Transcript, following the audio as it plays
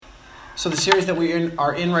So the series that we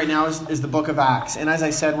are in right now is the book of Acts. And as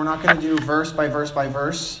I said, we're not going to do verse by verse by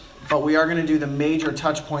verse, but we are going to do the major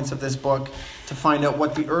touch points of this book to find out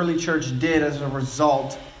what the early church did as a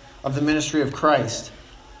result of the ministry of Christ.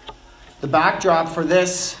 The backdrop for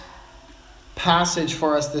this passage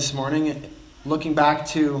for us this morning, looking back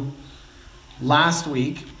to last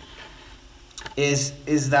week,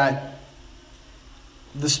 is that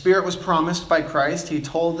the Spirit was promised by Christ. He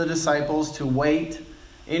told the disciples to wait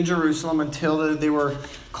in Jerusalem until they were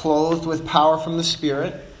clothed with power from the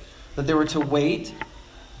Spirit, that they were to wait.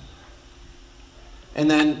 And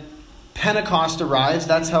then Pentecost arrives.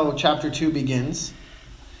 That's how chapter 2 begins.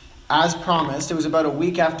 As promised, it was about a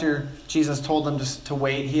week after Jesus told them to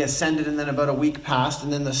wait. He ascended, and then about a week passed,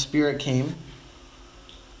 and then the Spirit came.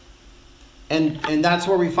 And that's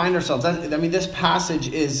where we find ourselves. This passage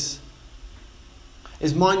is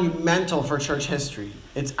monumental for church history.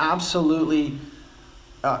 It's absolutely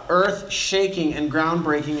earth-shaking and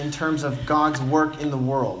groundbreaking in terms of God's work in the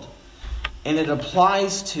world. And it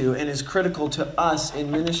applies to and is critical to us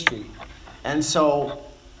in ministry. And so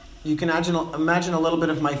you can imagine a little bit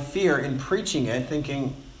of my fear in preaching it,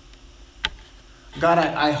 thinking, God,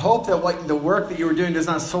 I hope that the work that you were doing does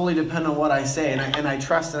not solely depend on what I say. And I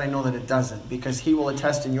trust and I know that it doesn't, because He will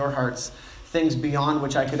attest in your hearts things beyond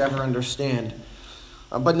which I could ever understand.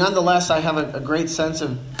 But nonetheless, I have a great sense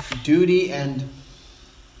of duty and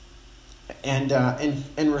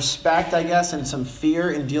respect, I guess, and some fear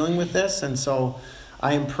in dealing with this. And so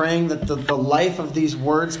I am praying that the life of these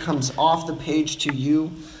words comes off the page to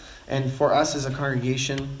you and for us as a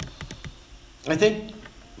congregation. I think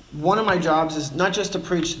one of my jobs is not just to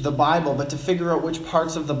preach the Bible, but to figure out which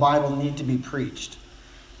parts of the Bible need to be preached.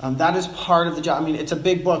 That is part of the job. It's a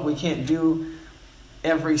big book. We can't do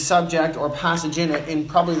every subject or passage in it in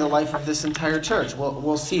probably the life of this entire church.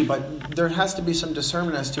 We'll see, but there has to be some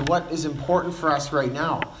discernment as to what is important for us right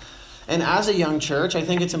now. And as a young church, I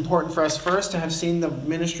think it's important for us first to have seen the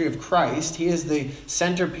ministry of Christ. He is the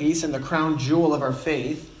centerpiece and the crown jewel of our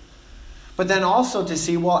faith. But then also to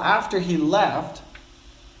see, well, after He left,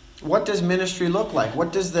 what does ministry look like?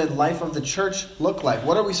 What does the life of the church look like?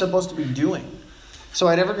 What are we supposed to be doing? So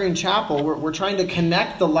at Evergreen Chapel, we're trying to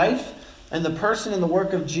connect the life and the person and the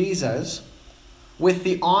work of Jesus with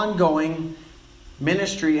the ongoing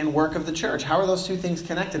ministry and work of the church. How are those two things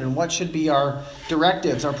connected? And what should be our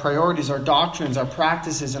directives, our priorities, our doctrines, our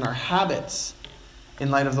practices, and our habits in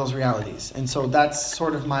light of those realities? And so that's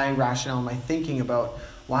sort of my rationale, my thinking about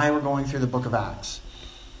why we're going through the book of Acts.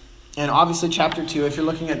 And obviously chapter 2, if you're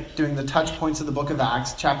looking at doing the touch points of the book of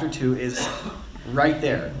Acts, chapter 2 is right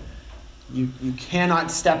there. You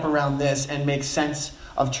cannot step around this and make sense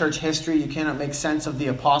of church history. You cannot make sense of the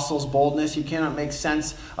apostles' boldness. You cannot make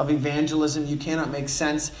sense of evangelism. You cannot make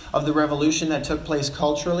sense of the revolution that took place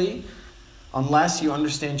culturally unless you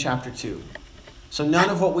understand chapter 2. So none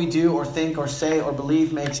of what we do or think or say or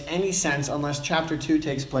believe makes any sense unless chapter 2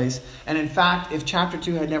 takes place. And in fact, if chapter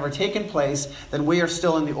 2 had never taken place, then we are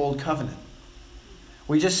still in the old covenant.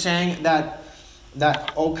 We just sang that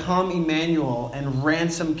O come Emmanuel and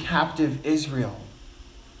ransom captive Israel.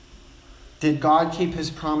 Did God keep His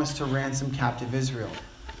promise to ransom captive Israel?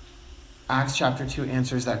 Acts chapter 2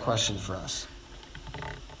 answers that question for us.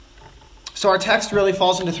 So our text really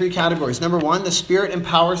falls into three categories. Number one, the Spirit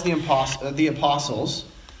empowers the apostles,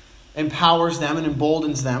 empowers them and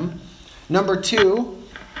emboldens them. Number two,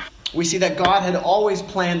 we see that God had always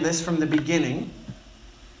planned this from the beginning.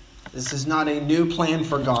 This is not a new plan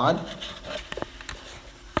for God.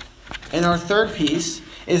 And our third piece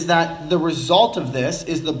is that the result of this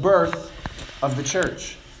is the birth of the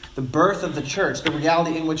church. The birth of the church, the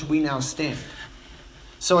reality in which we now stand.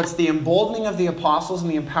 So it's the emboldening of the apostles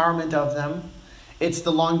and the empowerment of them. It's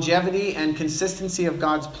the longevity and consistency of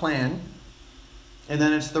God's plan. And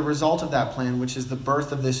then it's the result of that plan, which is the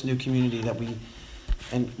birth of this new community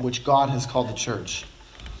which God has called the church.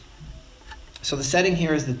 So the setting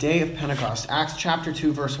here is the day of Pentecost. Acts chapter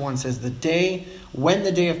 2 verse 1 says, when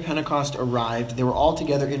the day of Pentecost arrived, they were all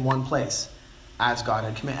together in one place, as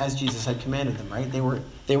Jesus had commanded them, right? They were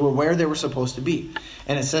where they were supposed to be.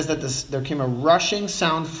 And it says that there came a rushing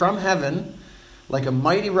sound from heaven, like a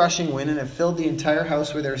mighty rushing wind, and it filled the entire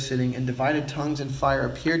house where they were sitting, and divided tongues and fire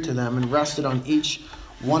appeared to them and rested on each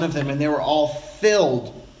one of them, and they were all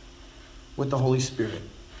filled with the Holy Spirit.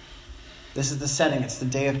 This is the setting. It's the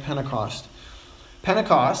day of Pentecost.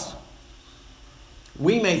 Pentecost,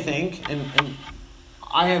 we may think, and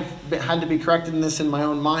I have had to be corrected in this in my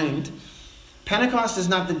own mind, Pentecost is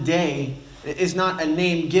not a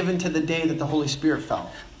name given to the day that the Holy Spirit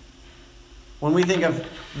fell. When we think of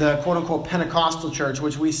the quote-unquote Pentecostal church,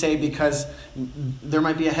 which we say because there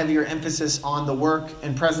might be a heavier emphasis on the work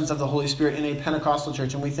and presence of the Holy Spirit in a Pentecostal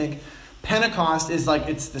church, and we think Pentecost is like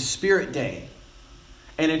it's the Spirit Day.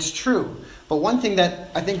 And it's true. But one thing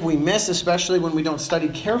that I think we miss, especially when we don't study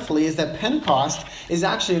carefully, is that Pentecost is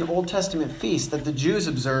actually an Old Testament feast that the Jews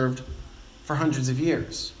observed for hundreds of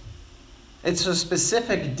years. It's a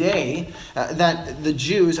specific day that the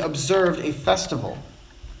Jews observed a festival.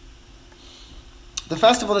 The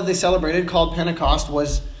festival that they celebrated, called Pentecost,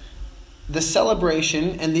 was the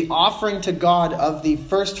celebration and the offering to God of the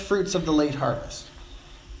first fruits of the late harvest.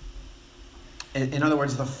 In other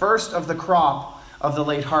words, the first of the crop of the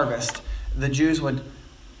late harvest, the Jews would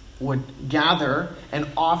gather and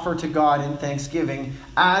offer to God in thanksgiving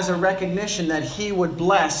as a recognition that He would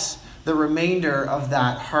bless the remainder of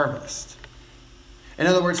that harvest. In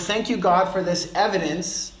other words, thank you, God, for this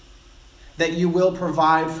evidence that you will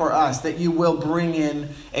provide for us, that you will bring in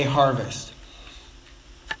a harvest.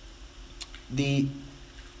 The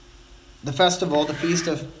festival, the Feast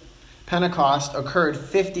of Pentecost, occurred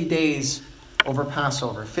 50 days over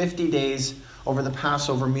Passover, 50 days over the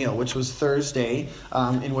Passover meal, which was Thursday,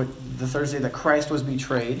 the Thursday that Christ was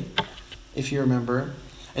betrayed, if you remember.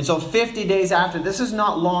 And so 50 days after, this is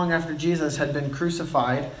not long after Jesus had been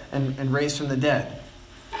crucified and raised from the dead.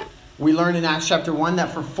 We learn in Acts chapter 1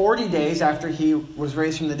 that for 40 days after he was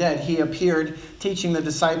raised from the dead, he appeared teaching the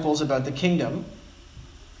disciples about the kingdom.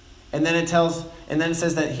 And then it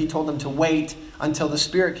says that he told them to wait until the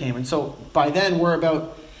Spirit came. And so by then we're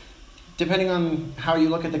about, depending on how you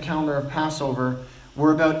look at the calendar of Passover,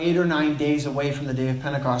 we're about 8 or 9 days away from the day of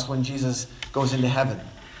Pentecost when Jesus goes into heaven.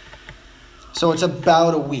 So it's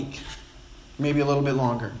about a week, maybe a little bit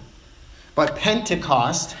longer. But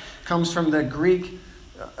Pentecost comes from the Greek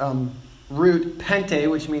root pente,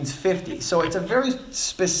 which means 50. So it's a very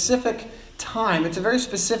specific time. It's a very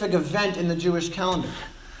specific event in the Jewish calendar.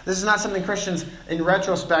 This is not something Christians in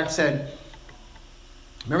retrospect said,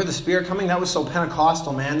 remember the Spirit coming? That was so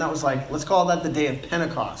Pentecostal, man. That was like, let's call that the day of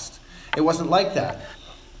Pentecost. It wasn't like that.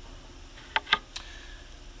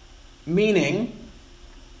 Meaning,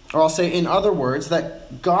 or I'll say in other words,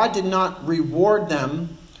 that God did not reward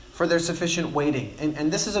them for their sufficient waiting.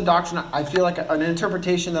 And this is a doctrine, I feel like an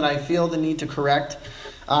interpretation that I feel the need to correct,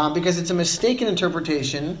 because it's a mistaken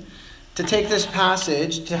interpretation to take this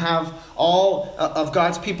passage to have all of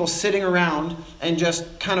God's people sitting around and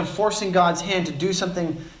just kind of forcing God's hand to do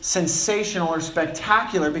something sensational or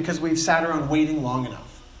spectacular because we've sat around waiting long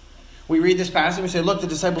enough. We read this passage and we say, look, the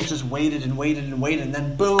disciples just waited and waited and waited, and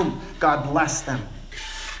then boom, God blessed them.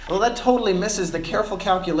 Well, that totally misses the careful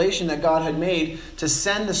calculation that God had made to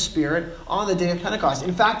send the Spirit on the day of Pentecost.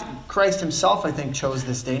 In fact, Christ himself, I think, chose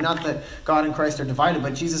this day. Not that God and Christ are divided,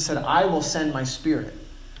 but Jesus said, I will send my Spirit.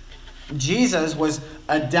 Jesus was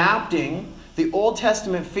adapting the Old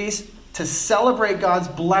Testament feast to celebrate God's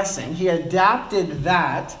blessing. He adapted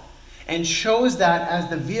that and chose that as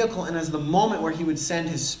the vehicle and as the moment where he would send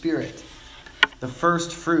his Spirit, the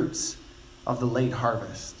first fruits of the late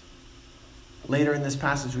harvest. Later in this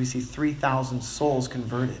passage, we see 3,000 souls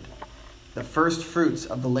converted. The first fruits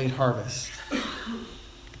of the late harvest.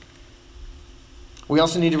 We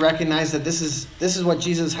also need to recognize that this is what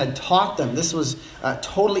Jesus had taught them. This was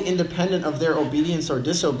totally independent of their obedience or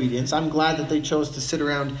disobedience. I'm glad that they chose to sit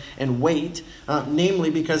around and wait,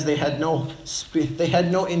 namely because they had no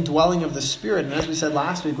indwelling of the Spirit. And as we said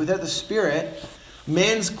last week, without the Spirit,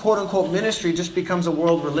 man's quote-unquote ministry just becomes a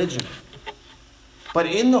world religion. But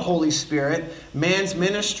in the Holy Spirit, man's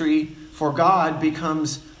ministry for God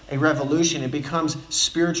becomes a revolution. It becomes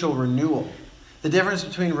spiritual renewal. The difference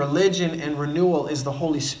between religion and renewal is the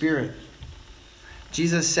Holy Spirit.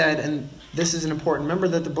 Jesus said, and this is an important, remember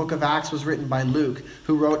that the book of Acts was written by Luke,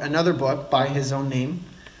 who wrote another book by his own name.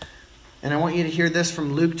 And I want you to hear this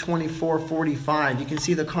from Luke 24:45. You can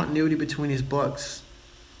see the continuity between his books.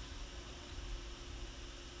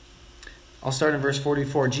 I'll start in verse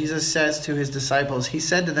 44. Jesus says to his disciples, he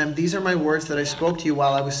said to them, these are my words that I spoke to you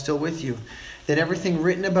while I was still with you, that everything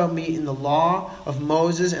written about me in the law of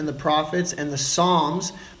Moses and the prophets and the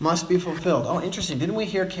Psalms must be fulfilled. Oh, interesting. Didn't we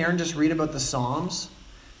hear Karen just read about the Psalms?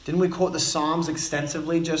 Didn't we quote the Psalms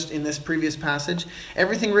extensively just in this previous passage?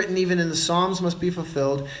 Everything written even in the Psalms must be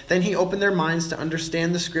fulfilled. Then he opened their minds to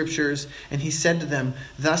understand the Scriptures, and he said to them,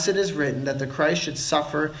 thus it is written that the Christ should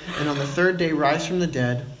suffer and on the third day rise from the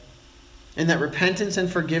dead, and that repentance and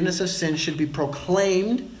forgiveness of sins should be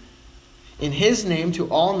proclaimed in his name to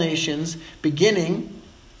all nations,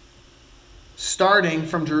 starting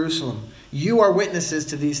from Jerusalem. You are witnesses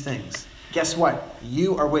to these things. Guess what?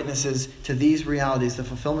 You are witnesses to these realities, the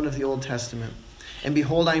fulfillment of the Old Testament. And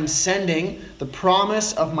behold, I am sending the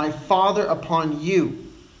promise of my Father upon you.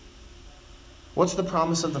 What's the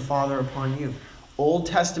promise of the Father upon you? Old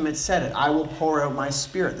Testament said it. I will pour out my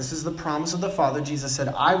Spirit. This is the promise of the Father. Jesus said,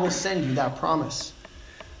 I will send you that promise.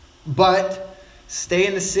 But stay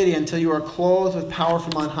in the city until you are clothed with power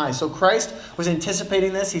from on high. So Christ was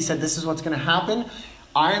anticipating this. He said, this is what's going to happen.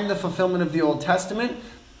 I am the fulfillment of the Old Testament.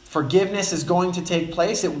 Forgiveness is going to take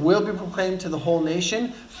place. It will be proclaimed to the whole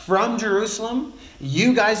nation from Jerusalem.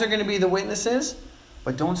 You guys are going to be the witnesses,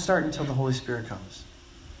 but don't start until the Holy Spirit comes.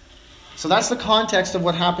 So that's the context of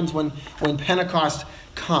what happens when Pentecost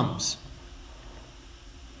comes.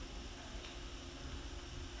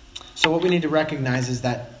 So what we need to recognize is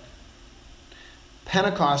that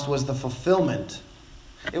Pentecost was the fulfillment.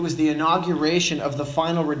 It was the inauguration of the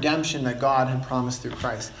final redemption that God had promised through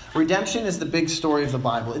Christ. Redemption is the big story of the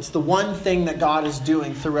Bible. It's the one thing that God is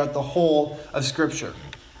doing throughout the whole of Scripture.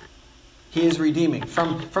 He is redeeming.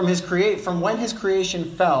 From when his creation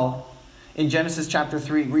fell in Genesis chapter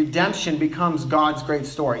 3, redemption becomes God's great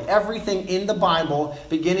story. Everything in the Bible,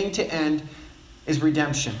 beginning to end, is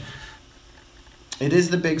redemption. It is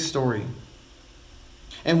the big story.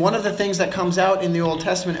 And one of the things that comes out in the Old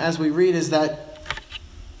Testament as we read is that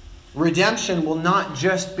redemption will not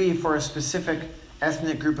just be for a specific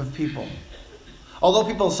ethnic group of people. Although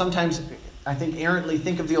people sometimes, I think, errantly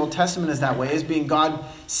think of the Old Testament as that way, as being God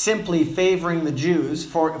simply favoring the Jews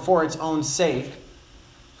for its own sake.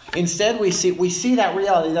 Instead, we see that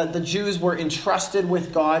reality that the Jews were entrusted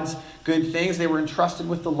with God's good things. They were entrusted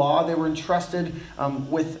with the law. They were entrusted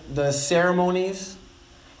with the ceremonies.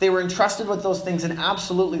 They were entrusted with those things, and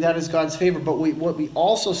absolutely that is God's favor. But what we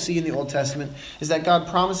also see in the Old Testament is that God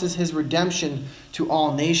promises his redemption to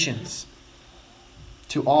all nations.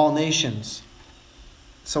 To all nations.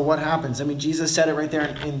 So what happens? I mean, Jesus said it right there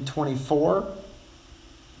in 24.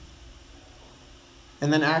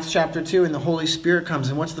 And then Acts chapter 2, and the Holy Spirit comes.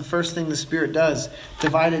 And what's the first thing the Spirit does?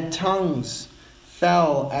 Divided tongues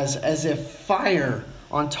fell as if fire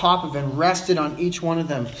on top of and rested on each one of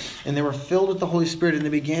them. And they were filled with the Holy Spirit, and they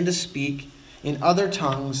began to speak in other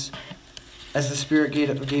tongues as the Spirit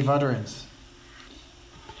gave utterance.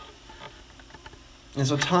 And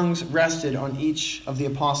so tongues rested on each of the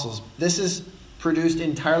apostles. This is produced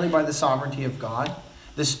entirely by the sovereignty of God.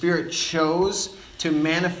 The Spirit chose to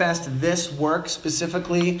manifest this work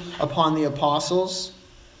specifically upon the apostles.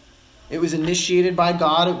 It was initiated by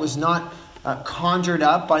God. It was not conjured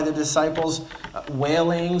up by the disciples'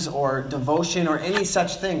 wailings or devotion or any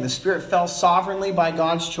such thing. The Spirit fell sovereignly by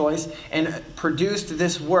God's choice and produced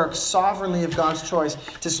this work sovereignly of God's choice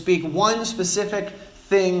to speak one specific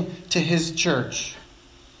thing to his church.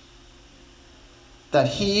 That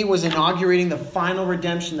he was inaugurating the final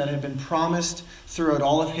redemption that had been promised throughout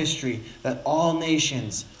all of history, that all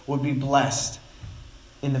nations would be blessed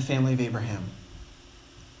in the family of Abraham.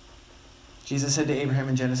 Jesus said to Abraham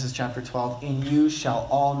in Genesis chapter 12, "In you shall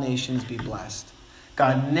all nations be blessed."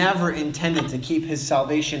 God never intended to keep his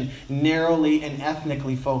salvation narrowly and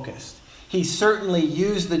ethnically focused. He certainly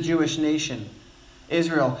used the Jewish nation,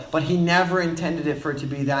 Israel, but he never intended it for it to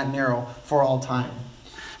be that narrow for all time.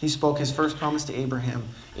 He spoke his first promise to Abraham,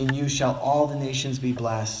 "In you shall all the nations be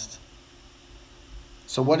blessed."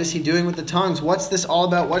 So what is he doing with the tongues? What's this all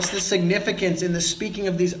about? What's the significance in the speaking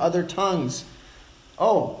of these other tongues?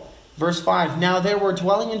 Oh, verse 5, "Now there were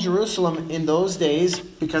dwelling in Jerusalem in those days,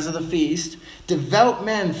 because of the feast, devout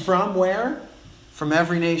men from" where? "From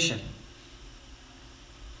every nation."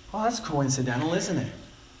 Oh, that's coincidental, isn't it?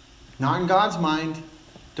 Not in God's mind.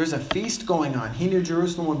 There's a feast going on. He knew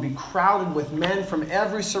Jerusalem would be crowded with men from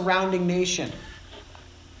every surrounding nation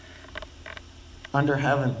under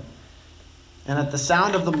heaven. And at the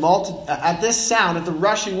sound of at this sound of the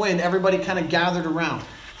rushing wind, everybody kind of gathered around.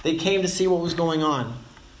 They came to see what was going on.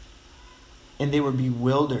 And they were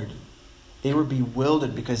bewildered. They were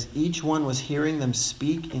bewildered because each one was hearing them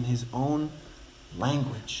speak in his own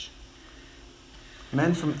language.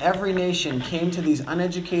 Men from every nation came to these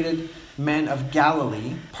uneducated men of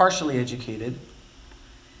Galilee, partially educated.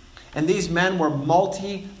 And these men were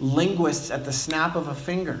multi-linguists at the snap of a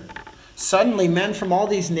finger. Suddenly, men from all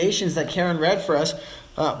these nations that Karen read for us,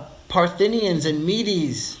 Parthians and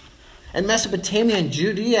Medes, and Mesopotamia and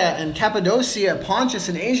Judea and Cappadocia, Pontus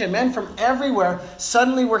and Asia, men from everywhere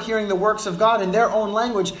suddenly were hearing the works of God in their own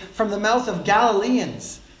language from the mouth of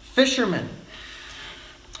Galileans, fishermen.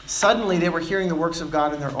 Suddenly they were hearing the works of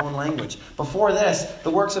God in their own language. Before this,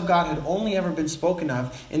 the works of God had only ever been spoken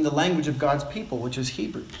of in the language of God's people, which is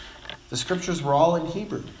Hebrew. The scriptures were all in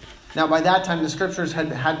Hebrew. Now, by that time, the scriptures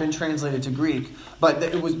had been translated to Greek, but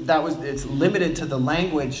it's limited to the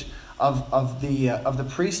language of the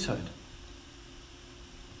priesthood.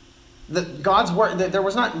 God's word, there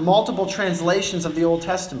was not multiple translations of the Old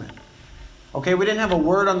Testament. Okay, we didn't have a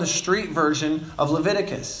word on the street version of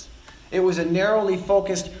Leviticus. It was a narrowly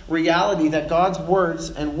focused reality that God's words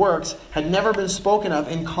and works had never been spoken of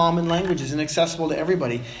in common languages and accessible to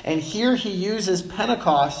everybody. And here he uses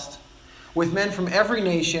Pentecost with men from every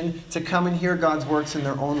nation to come and hear God's works in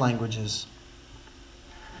their own languages.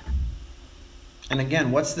 And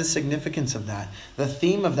again, what's the significance of that? The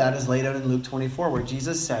theme of that is laid out in Luke 24, where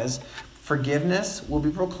Jesus says, forgiveness will be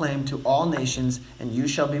proclaimed to all nations, and you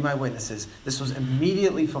shall be my witnesses. This was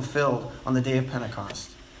immediately fulfilled on the day of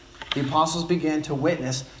Pentecost. The apostles began to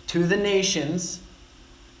witness to the nations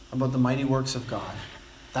about the mighty works of God.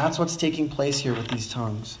 That's what's taking place here with these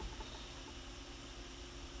tongues.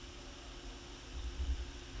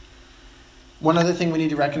 One other thing we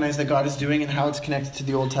need to recognize that God is doing and how it's connected to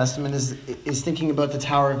the Old Testament is thinking about the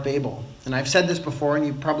Tower of Babel. And I've said this before, and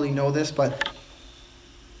you probably know this, but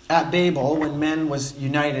at Babel, when men was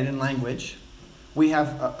united in language, we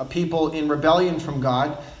have a people in rebellion from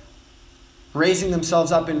God, raising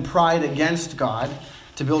themselves up in pride against God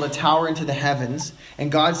to build a tower into the heavens.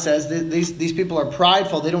 And God says, these people are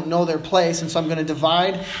prideful, they don't know their place, and so I'm going to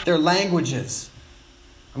divide their languages.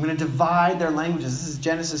 I'm going to divide their languages. This is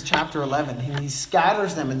Genesis chapter 11. He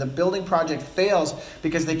scatters them, and the building project fails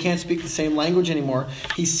because they can't speak the same language anymore.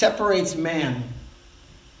 He separates man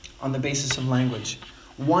on the basis of language.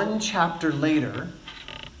 One chapter later,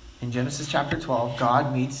 in Genesis chapter 12,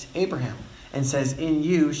 God meets Abraham and says, in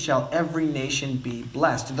you shall every nation be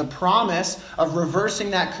blessed. The promise of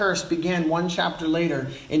reversing that curse began one chapter later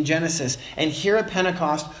in Genesis. And here at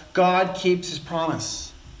Pentecost, God keeps his promise.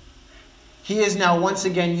 He is now once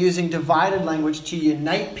again using divided language to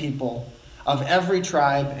unite people of every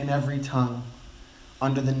tribe and every tongue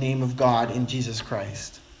under the name of God in Jesus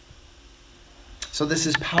Christ. So this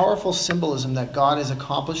is powerful symbolism that God is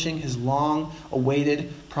accomplishing his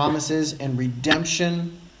long-awaited promises and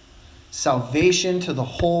redemption, salvation to the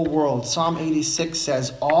whole world. Psalm 86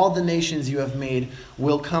 says, all the nations you have made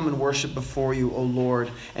will come and worship before you, O Lord,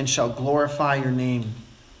 and shall glorify your name.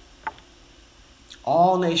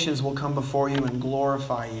 All nations will come before you and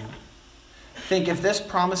glorify you. Think, if this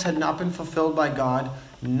promise had not been fulfilled by God,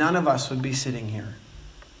 none of us would be sitting here.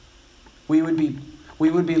 We would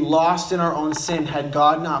be lost in our own sin had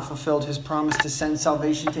God not fulfilled his promise to send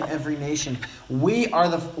salvation to every nation. We are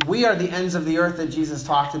the ends of the earth that Jesus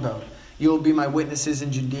talked about. You will be my witnesses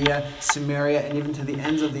in Judea, Samaria, and even to the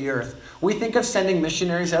ends of the earth. We think of sending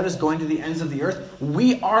missionaries out as going to the ends of the earth.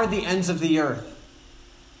 We are the ends of the earth.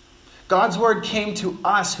 God's word came to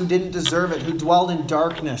us who didn't deserve it, who dwelled in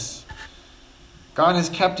darkness. God has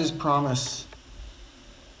kept his promise.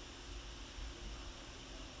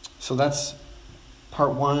 So that's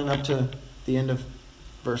part 1 up to the end of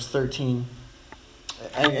verse 13.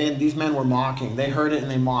 And these men were mocking. They heard it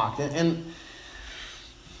and they mocked. And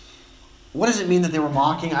what does it mean that they were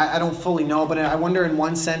mocking? I don't fully know, but I wonder in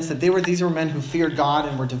one sense that these were men who feared God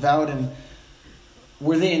and were devout. And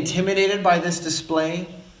were they intimidated by this display?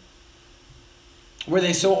 Were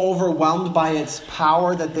they so overwhelmed by its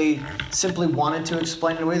power that they simply wanted to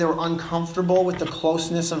explain it away? They were uncomfortable with the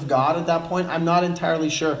closeness of God at that point? I'm not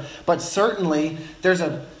entirely sure. But certainly there's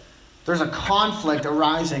a conflict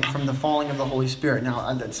arising from the falling of the Holy Spirit.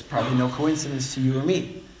 Now, that's probably no coincidence to you or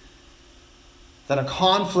me. That a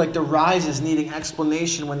conflict arises needing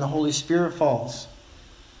explanation when the Holy Spirit falls.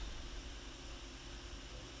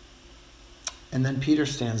 And then Peter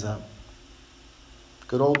stands up.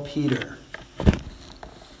 Good old Peter.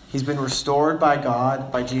 He's been restored by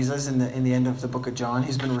God, by Jesus in the end of the book of John.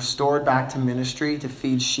 He's been restored back to ministry, to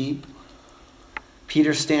feed sheep.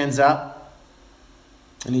 Peter stands up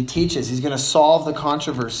and he teaches. He's going to solve the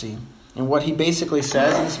controversy. And what he basically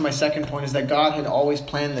says, and this is my second point, is that God had always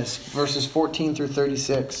planned this. Verses 14 through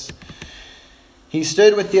 36. He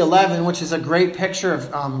stood with the 11, which is a great picture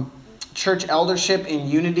of church eldership in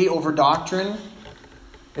unity over doctrine.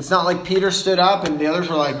 It's not like Peter stood up and the others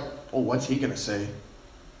were like, oh, what's he going to say?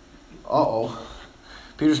 Uh-oh.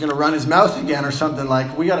 Peter's going to run his mouth again or something.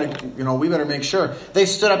 Like, we better make sure. They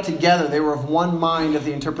stood up together. They were of one mind of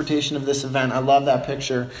the interpretation of this event. I love that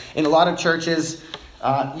picture. In a lot of churches,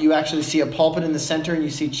 you actually see a pulpit in the center and you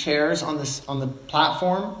see chairs on the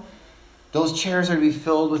platform. Those chairs are to be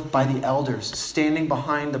filled by the elders, standing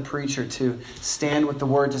behind the preacher to stand with the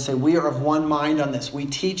word, to say, we are of one mind on this. We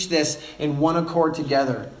teach this in one accord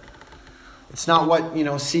together. It's not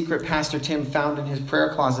what, secret Pastor Tim found in his prayer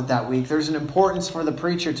closet that week. There's an importance for the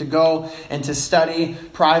preacher to go and to study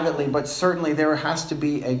privately, but certainly there has to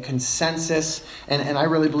be a consensus, and I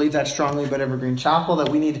really believe that strongly about Evergreen Chapel, that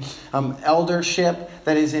we need eldership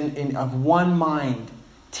that is of one mind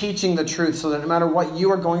teaching the truth so that no matter what you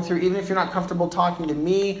are going through, even if you're not comfortable talking to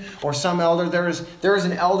me or some elder, there is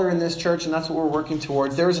an elder in this church, and that's what we're working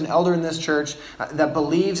towards. There is an elder in this church that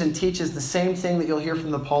believes and teaches the same thing that you'll hear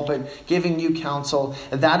from the pulpit, giving you counsel.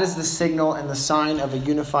 That is the signal and the sign of a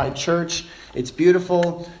unified church. It's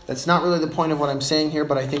beautiful. That's not really the point of what I'm saying here,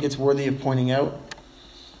 but I think it's worthy of pointing out.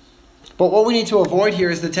 But what we need to avoid here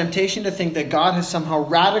is the temptation to think that God has somehow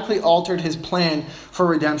radically altered his plan for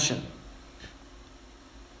redemption.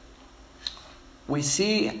 We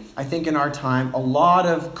see, I think in our time, a lot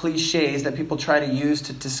of cliches that people try to use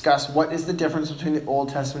to discuss what is the difference between the Old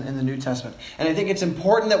Testament and the New Testament. And I think it's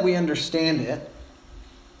important that we understand it.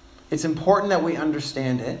 It's important that we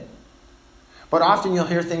understand it. But often you'll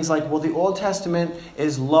hear things like, well, the Old Testament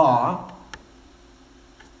is law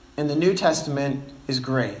and the New Testament is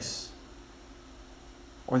grace.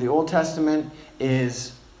 Or the Old Testament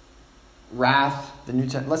is wrath.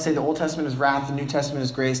 Let's say the Old Testament is wrath, the New Testament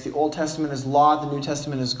is grace. The Old Testament is law, the New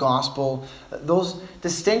Testament is gospel. Those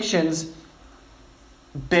distinctions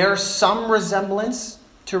bear some resemblance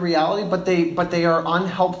to reality, but they are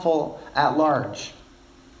unhelpful at large.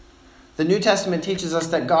 The New Testament teaches us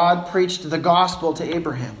that God preached the gospel to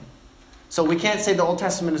Abraham. So we can't say the Old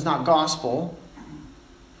Testament is not gospel.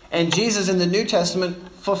 And Jesus in the New Testament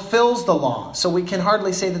fulfills the law. So we can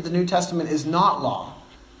hardly say that the New Testament is not law.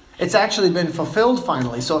 It's actually been fulfilled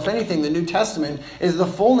finally. So if anything, the New Testament is the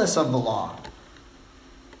fullness of the law.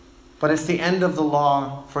 But it's the end of the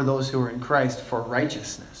law for those who are in Christ for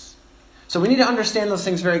righteousness. So we need to understand those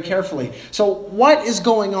things very carefully. So what is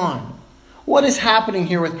going on? What is happening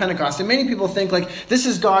here with Pentecost? And many people think like this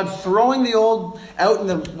is God throwing the old out and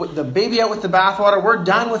the baby out with the bathwater. We're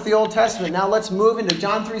done with the Old Testament. Now let's move into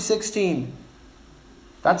John 3:16.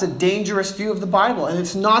 That's a dangerous view of the Bible, and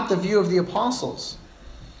it's not the view of the apostles.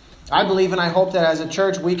 I believe and I hope that as a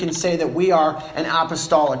church we can say that we are an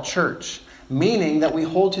apostolic church, meaning that we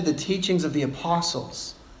hold to the teachings of the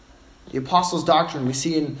apostles. The apostles' doctrine, we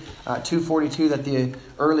see in 2:42 that the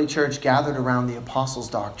early church gathered around the apostles'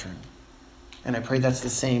 doctrine. And I pray that's the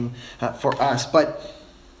same for us. But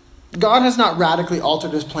God has not radically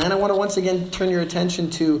altered his plan. I want to once again turn your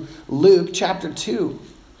attention to Luke chapter 2.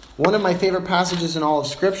 One of my favorite passages in all of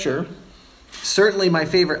Scripture. Certainly my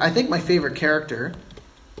favorite character.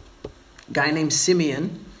 A guy named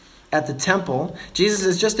Simeon at the temple. Jesus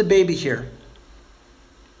is just a baby here.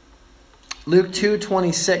 Luke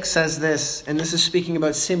 2:26 says this, and this is speaking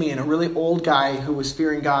about Simeon, a really old guy who was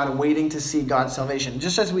fearing God and waiting to see God's salvation.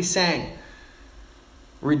 Just as we sang,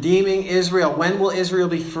 redeeming Israel. When will Israel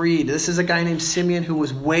be freed? This is a guy named Simeon who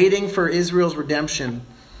was waiting for Israel's redemption.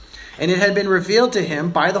 And it had been revealed to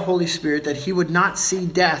him by the Holy Spirit that he would not see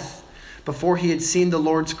death before he had seen the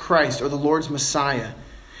Lord's Christ or the Lord's Messiah.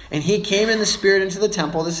 And he came in the Spirit into the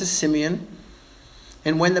temple. This is Simeon.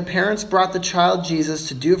 And when the parents brought the child Jesus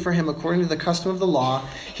to do for him according to the custom of the law,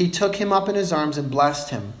 he took him up in his arms and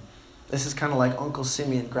blessed him. This is kind of like Uncle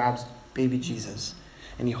Simeon grabs baby Jesus.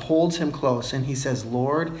 And he holds him close and he says,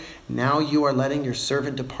 Lord, now you are letting your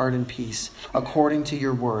servant depart in peace, according to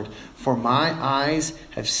your word. For my eyes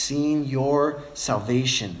have seen your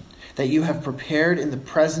salvation, that you have prepared in the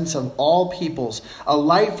presence of all peoples, a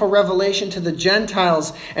light for revelation to the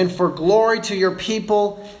Gentiles and for glory to your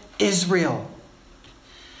people, Israel.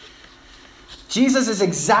 Jesus is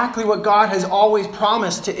exactly what God has always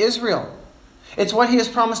promised to Israel. It's what he has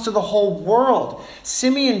promised to the whole world.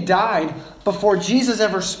 Simeon died before Jesus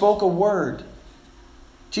ever spoke a word.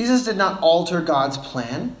 Jesus did not alter God's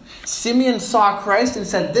plan. Simeon saw Christ and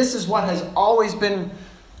said, this is what has always been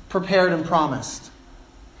prepared and promised.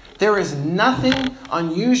 There is nothing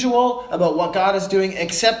unusual about what God is doing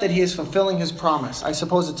except that he is fulfilling his promise. I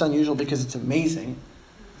suppose it's unusual because it's amazing.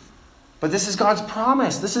 But this is God's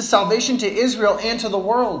promise. This is salvation to Israel and to the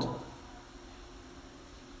world.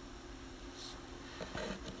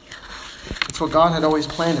 It's what God had always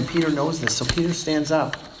planned, and Peter knows this. So Peter stands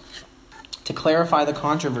up to clarify the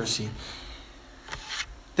controversy.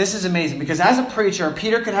 This is amazing because as a preacher,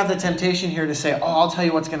 Peter could have the temptation here to say, I'll tell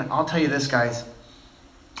you this, guys.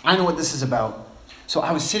 I know what this is about. So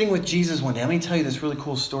I was sitting with Jesus one day. Let me tell you this really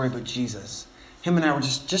cool story about Jesus. Him and I were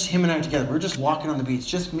just him and I together. We were just walking on the beach,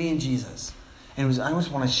 just me and Jesus. And I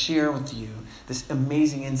just want to share with you this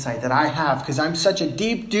amazing insight that I have because I'm such a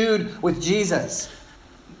deep dude with Jesus.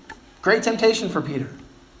 Great temptation for Peter.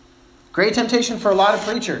 Great temptation for a lot of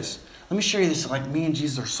preachers. Let me show you this. Like me and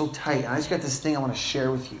Jesus are so tight. I just got this thing I want to share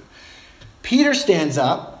with you. Peter stands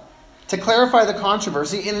up to clarify the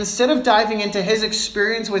controversy. And instead of diving into his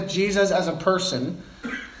experience with Jesus as a person,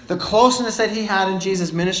 the closeness that he had in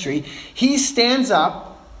Jesus' ministry, he stands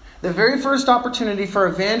up The very first opportunity for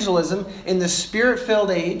evangelism in the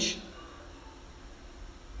Spirit-filled age.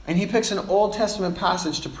 And he picks an Old Testament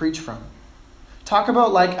passage to preach from. Talk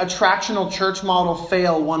about like attractional church model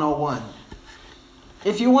fail 101.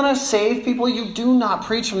 If you want to save people, you do not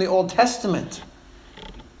preach from the Old Testament.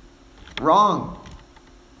 Wrong.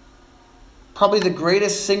 Probably the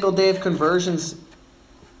greatest single day of conversions,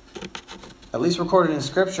 at least recorded in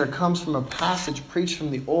Scripture, comes from a passage preached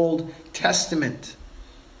from the Old Testament.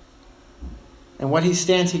 And what he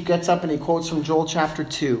gets up and he quotes from Joel chapter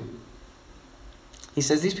 2. He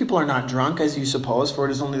says, these people are not drunk, as you suppose, for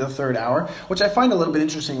it is only the 3rd hour. Which I find a little bit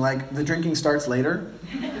interesting. Like, the drinking starts later.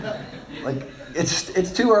 Like,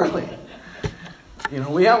 it's too early. You know,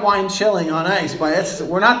 we have wine chilling on ice, but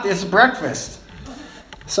it's breakfast.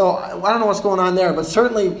 So, I don't know what's going on there. But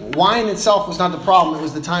certainly, wine itself was not the problem. It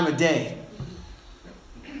was the time of day.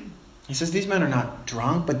 He says, these men are not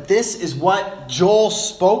drunk, but this is what Joel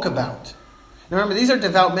spoke about. Now remember, these are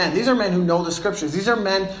devout men. These are men who know the Scriptures. These are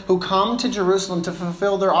men who come to Jerusalem to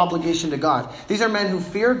fulfill their obligation to God. These are men who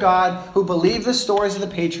fear God, who believe the stories of the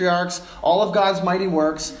patriarchs, all of God's mighty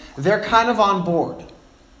works. They're kind of on board.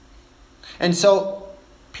 And so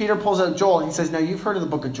Peter pulls out Joel and he says, now you've heard of the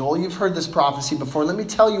book of Joel. You've heard this prophecy before. Let me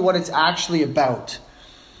tell you what it's actually about.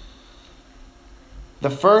 The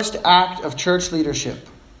first act of church leadership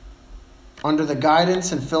under the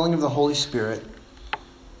guidance and filling of the Holy Spirit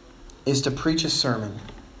is to preach a sermon.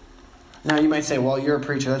 Now you might say, well, you're a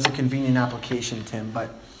preacher. That's a convenient application, Tim. But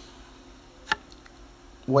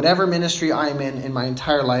whatever ministry I'm in my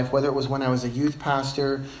entire life, whether it was when I was a youth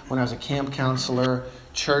pastor, when I was a camp counselor,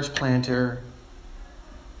 church planter,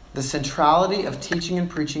 the centrality of teaching and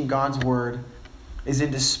preaching God's word is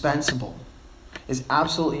indispensable. Is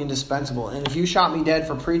absolutely indispensable. And if you shot me dead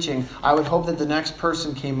for preaching, I would hope that the next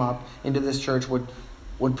person came up into this church would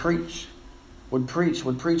preach. Would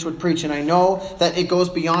preach. And I know that it goes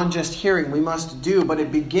beyond just hearing. We must do. But it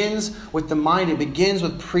begins with the mind. It begins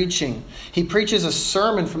with preaching. He preaches a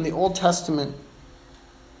sermon from the Old Testament.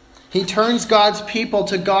 He turns God's people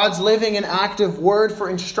to God's living and active word for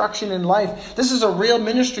instruction in life. This is a real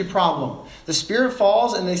ministry problem. The Spirit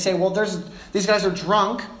falls and they say, well, these guys are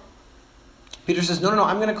drunk. Peter says, no,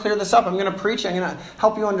 I'm going to clear this up. I'm going to preach. I'm going to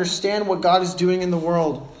help you understand what God is doing in the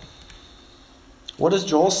world. What does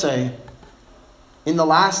Joel say? In the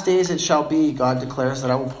last days it shall be, God declares,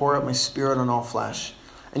 that I will pour out my Spirit on all flesh,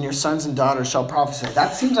 and your sons and daughters shall prophesy.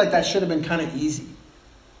 That seems like that should have been kind of easy.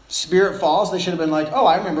 Spirit falls, they should have been like, oh,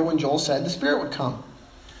 I remember when Joel said the Spirit would come.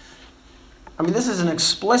 I mean, this is an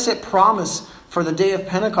explicit promise for the day of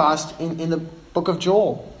Pentecost in the book of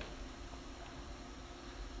Joel.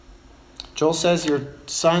 Joel says, your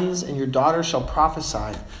sons and your daughters shall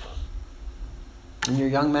prophesy, and your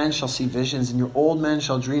young men shall see visions, and your old men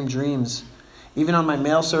shall dream dreams. Even on my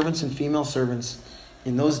male servants and female servants,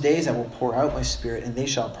 in those days I will pour out my Spirit, and they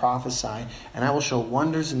shall prophesy. And I will show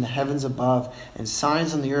wonders in the heavens above, and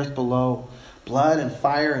signs on the earth below, blood and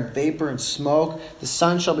fire and vapor and smoke. The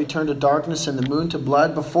sun shall be turned to darkness and the moon to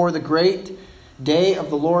blood before the great day of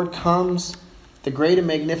the Lord comes, the great and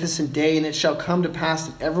magnificent day. And it shall come to pass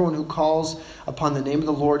that everyone who calls upon the name of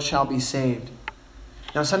the Lord shall be saved.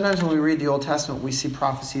 Now sometimes when we read the Old Testament, we see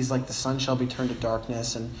prophecies like the sun shall be turned to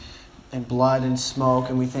darkness and blood and smoke,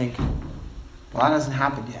 and we think, well, that hasn't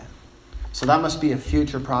happened yet. So that must be a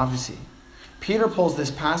future prophecy. Peter pulls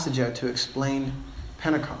this passage out to explain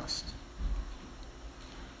Pentecost.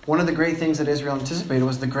 One of the great things that Israel anticipated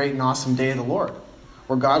was the great and awesome day of the Lord,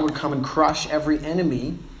 where God would come and crush every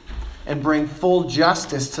enemy and bring full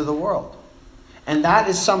justice to the world. And that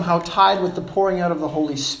is somehow tied with the pouring out of the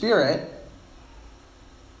Holy Spirit,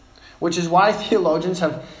 which is why theologians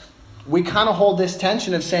we kind of hold this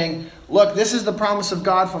tension of saying, look, this is the promise of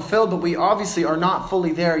God fulfilled, but we obviously are not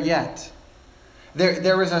fully there yet.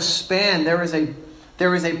 There is a span, there is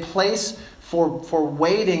a place for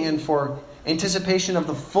waiting and for anticipation of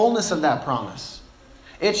the fullness of that promise.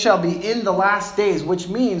 It shall be in the last days, which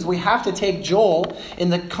means we have to take Joel in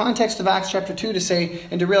the context of Acts chapter 2 to say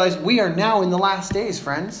and to realize we are now in the last days,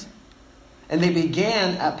 friends. And they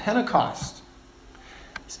began at Pentecost.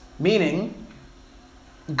 Meaning,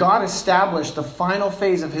 God established the final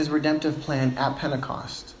phase of his redemptive plan at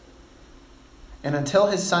Pentecost. And until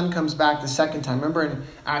his son comes back the second time, remember in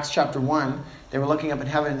Acts chapter 1, they were looking up in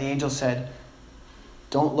heaven and the angel said,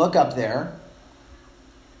 don't look up there.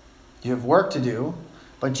 You have work to do,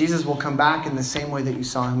 but Jesus will come back in the same way that you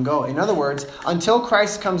saw him go. In other words, until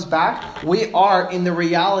Christ comes back, we are in the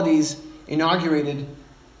realities inaugurated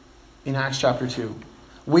in Acts chapter 2.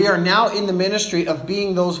 We are now in the ministry of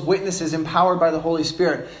being those witnesses empowered by the Holy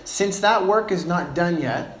Spirit. Since that work is not done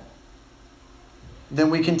yet, then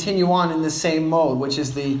we continue on in the same mode, which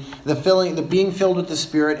is the being filled with the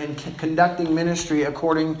Spirit and conducting ministry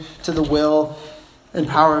according to the will and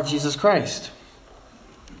power of Jesus Christ.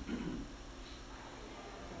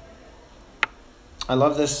 I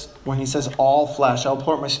love this when he says all flesh. I'll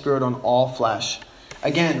pour out my Spirit on all flesh.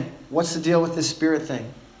 Again, what's the deal with this Spirit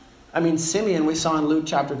thing? I mean, Simeon, we saw in Luke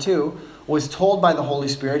chapter 2, was told by the Holy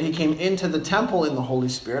Spirit. He came into the temple in the Holy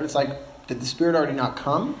Spirit. It's like, did the Spirit already not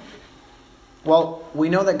come? Well, we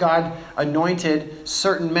know that God anointed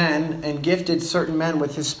certain men and gifted certain men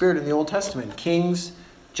with his Spirit in the Old Testament. Kings,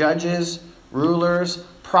 judges, rulers,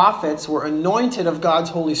 prophets were anointed of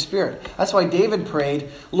God's Holy Spirit. That's why David prayed,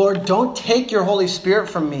 Lord, don't take your Holy Spirit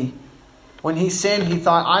from me. When he sinned, he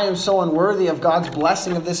thought, I am so unworthy of God's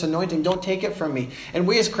blessing of this anointing. Don't take it from me. And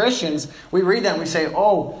we as Christians, we read that and we say,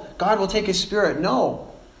 oh, God will take his Spirit.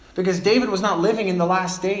 No, because David was not living in the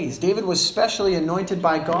last days. David was specially anointed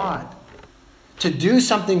by God to do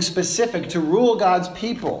something specific, to rule God's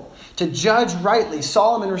people, to judge rightly.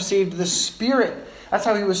 Solomon received the Spirit. That's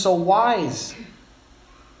how he was so wise.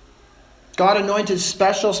 God anointed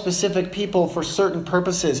special, specific people for certain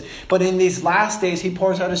purposes. But in these last days, he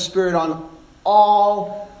pours out his Spirit on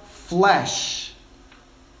all flesh.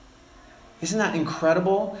 Isn't that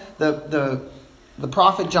incredible? The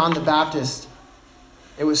prophet John the Baptist,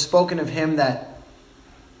 it was spoken of him that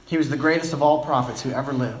he was the greatest of all prophets who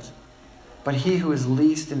ever lived. But he who is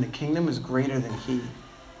least in the kingdom is greater than he.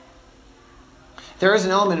 There is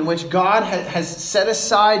an element in which God has set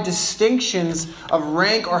aside distinctions of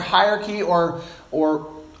rank or hierarchy or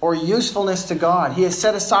usefulness to God. He has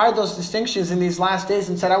set aside those distinctions in these last days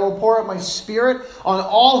and said, I will pour out my Spirit on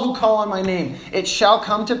all who call on my name. It shall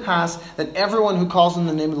come to pass that everyone who calls on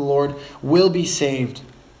the name of the Lord will be saved.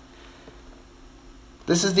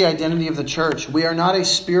 This is the identity of the church. We are not a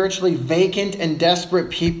spiritually vacant and desperate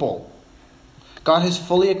people. God has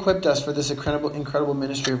fully equipped us for this incredible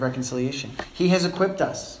ministry of reconciliation. He has equipped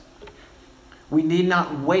us. We need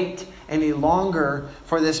not wait any longer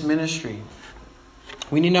for this ministry.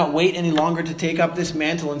 We need not wait any longer to take up this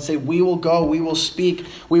mantle and say, we will go, we will speak,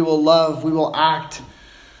 we will love, we will act.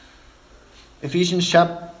 Ephesians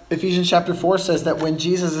chapter 4 says that when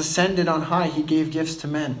Jesus ascended on high, he gave gifts to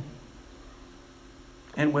men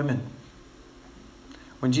and women.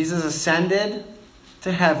 When Jesus ascended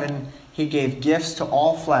to heaven, he gave gifts to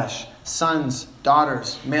all flesh, sons,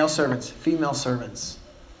 daughters, male servants, female servants.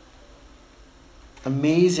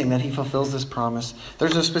 Amazing that he fulfills this promise.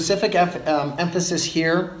 There's a specific emphasis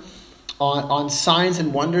here on signs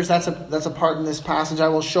and wonders. That's a part in this passage. I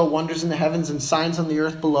will show wonders in the heavens and signs on the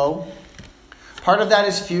earth below. Part of that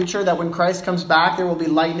is future, that when Christ comes back, there will be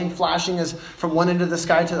lightning flashing as from one end of the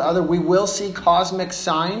sky to the other. We will see cosmic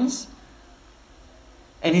signs.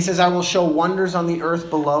 And he says, I will show wonders on the earth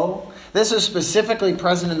below. This is specifically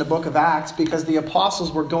present in the book of Acts because the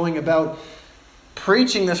apostles were going about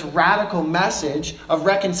preaching this radical message of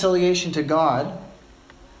reconciliation to God,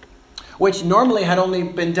 which normally had only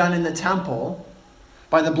been done in the temple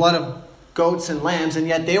by the blood of goats and lambs, and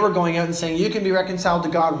yet they were going out and saying, you can be reconciled to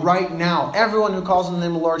God right now. Everyone who calls on the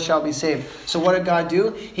name of the Lord shall be saved. So what did God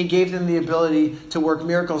do? He gave them the ability to work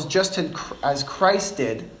miracles just as Christ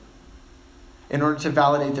did in order to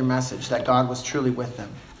validate their message that God was truly with them.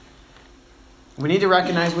 We need to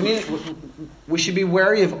recognize, we should be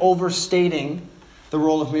wary of overstating the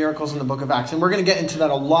role of miracles in the book of Acts. And we're going to get into that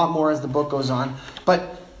a lot more as the book goes on.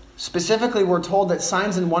 But specifically, we're told that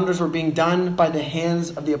signs and wonders were being done by the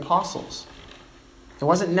hands of the apostles. It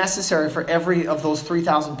wasn't necessary for every of those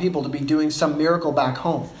 3,000 people to be doing some miracle back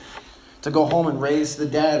home, to go home and raise the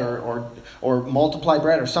dead or multiply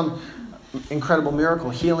bread or some incredible miracle,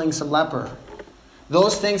 healing some leper.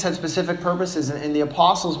 Those things had specific purposes, and the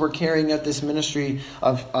apostles were carrying out this ministry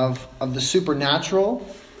of the supernatural.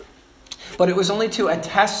 But it was only to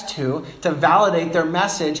attest to validate their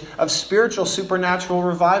message of spiritual supernatural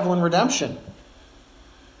revival and redemption.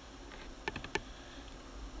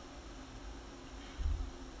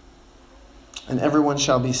 And everyone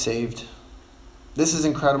shall be saved. This is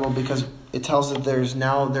incredible because it tells that there is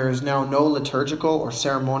now no liturgical or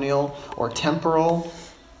ceremonial or temporal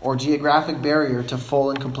or geographic barrier to full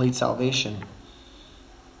and complete salvation.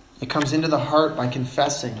 It comes into the heart by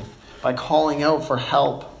confessing, by calling out for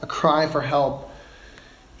help, a cry for help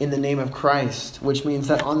in the name of Christ, which means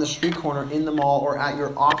that on the street corner, in the mall, or at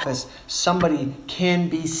your office, somebody can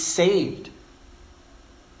be saved.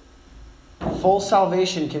 Full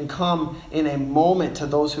salvation can come in a moment to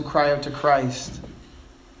those who cry out to Christ.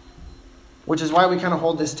 Which is why we kind of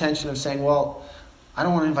hold this tension of saying, well, I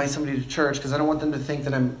don't want to invite somebody to church because I don't want them to think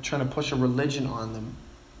that I'm trying to push a religion on them.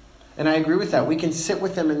 And I agree with that. We can sit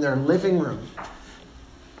with them in their living room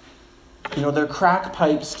Their crack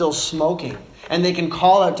pipe still smoking. And they can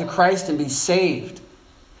call out to Christ and be saved.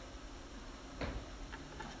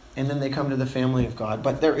 And then they come to the family of God.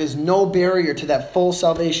 But there is no barrier to that full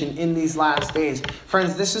salvation in these last days.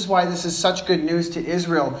 Friends, this is why this is such good news to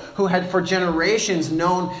Israel, who had for generations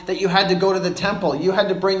known that you had to go to the temple. You had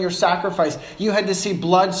to bring your sacrifice. You had to see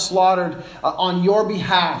blood slaughtered on your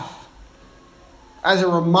behalf as a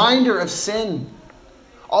reminder of sin.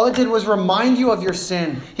 All it did was remind you of your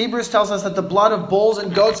sin. Hebrews tells us that the blood of bulls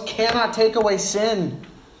and goats cannot take away sin.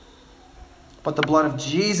 But the blood of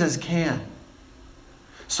Jesus can.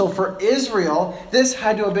 So for Israel, this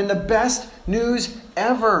had to have been the best news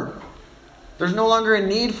ever. There's no longer a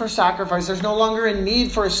need for sacrifice. There's no longer a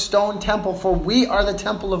need for a stone temple, for we are the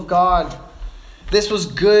temple of God. This was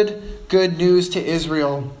good news to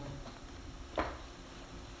Israel.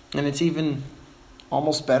 And it's even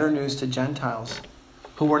almost better news to Gentiles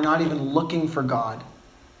who were not even looking for God.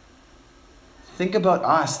 Think about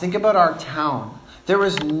us. Think about our town. There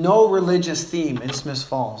was no religious theme in Smiths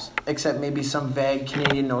Falls, except maybe some vague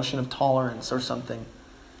Canadian notion of tolerance or something.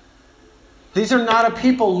 These are not a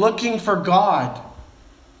people looking for God.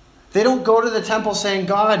 They don't go to the temple saying,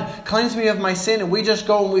 God, cleanse me of my sin. And we just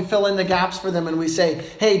go and we fill in the gaps for them and we say,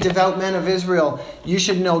 hey, devout men of Israel, you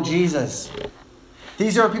should know Jesus.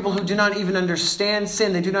 These are people who do not even understand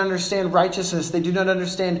sin. They do not understand righteousness. They do not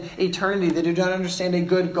understand eternity. They do not understand a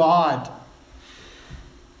good God.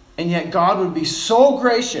 And yet God would be so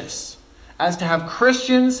gracious as to have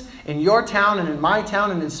Christians in your town and in my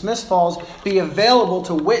town and in Smiths Falls be available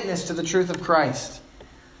to witness to the truth of Christ.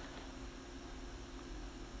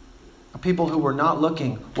 A people who were not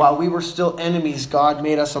looking. While we were still enemies, God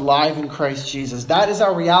made us alive in Christ Jesus. That is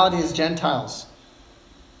our reality as Gentiles.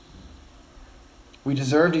 We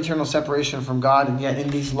deserved eternal separation from God, and yet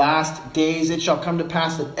in these last days it shall come to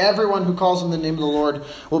pass that everyone who calls on the name of the Lord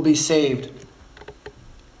will be saved.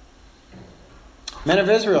 Men of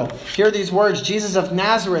Israel, hear these words. Jesus of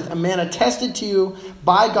Nazareth, a man attested to you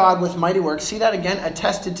by God with mighty works. See that again?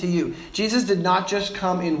 Attested to you. Jesus did not just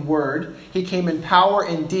come in word. He came in power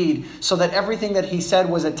and deed, so that everything that he said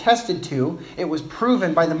was attested to. It was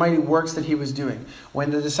proven by the mighty works that he was doing.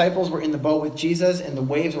 When the disciples were in the boat with Jesus and the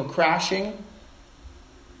waves were crashing,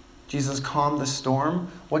 Jesus calmed the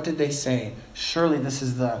storm. What did they say? Surely this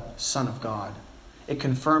is the Son of God. It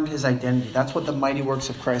confirmed his identity. That's what the mighty works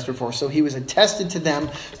of Christ were for. So he was attested to them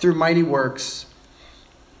through mighty works.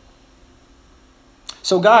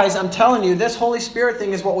 So guys, I'm telling you, this Holy Spirit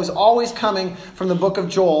thing is what was always coming from the book of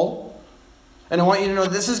Joel. And I want you to know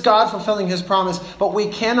this is God fulfilling his promise. But we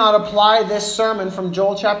cannot apply this sermon from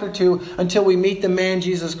Joel chapter 2 until we meet the man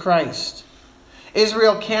Jesus Christ.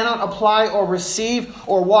 Israel cannot apply or receive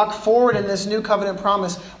or walk forward in this new covenant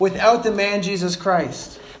promise without the man Jesus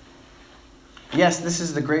Christ. Yes, this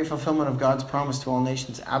is the great fulfillment of God's promise to all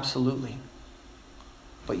nations, absolutely.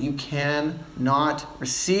 But you cannot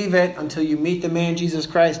receive it until you meet the man Jesus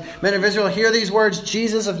Christ. Men of Israel, hear these words.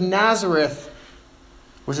 Jesus of Nazareth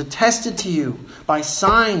was attested to you by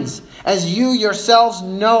signs, as you yourselves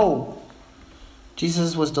know.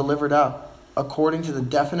 Jesus was delivered up according to the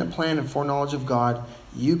definite plan and foreknowledge of God,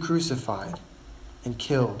 you crucified and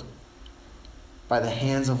killed by the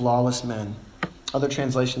hands of lawless men. Other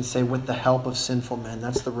translations say, with the help of sinful men.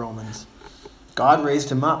 That's the Romans. God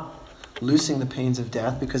raised him up, loosing the pains of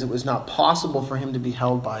death, because it was not possible for him to be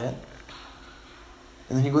held by it.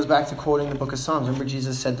 And then he goes back to quoting the book of Psalms. Remember,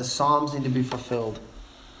 Jesus said the Psalms need to be fulfilled.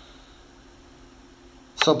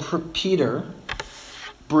 So Peter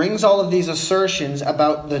brings all of these assertions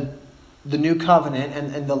about the new covenant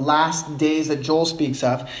and the last days that Joel speaks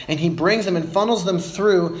of, and he brings them and funnels them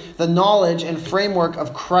through the knowledge and framework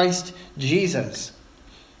of Christ Jesus.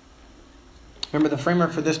 Remember, the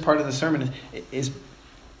framework for this part of the sermon is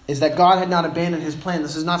that God had not abandoned his plan.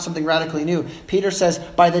 This is not something radically new. Peter says,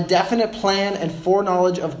 by the definite plan and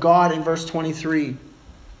foreknowledge of God in verse 23.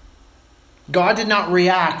 God did not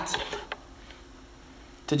react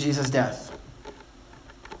to Jesus' death.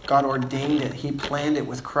 God ordained it. He planned it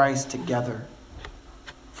with Christ together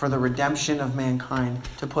for the redemption of mankind,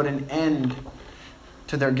 to put an end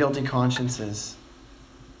to their guilty consciences.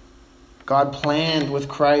 God planned with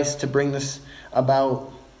Christ to bring this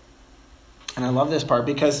about. And I love this part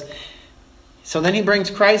because, so then he brings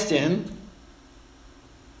Christ in.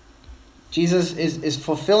 Jesus is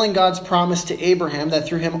fulfilling God's promise to Abraham that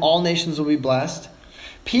through him all nations will be blessed.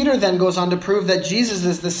 Peter then goes on to prove that Jesus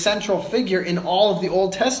is the central figure in all of the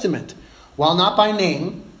Old Testament, while not by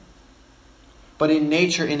name, but in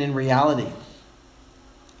nature and in reality.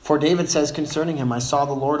 For David says concerning him, I saw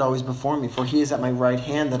the Lord always before me, for he is at my right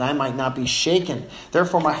hand, that I might not be shaken.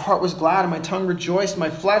 Therefore my heart was glad, and my tongue rejoiced. My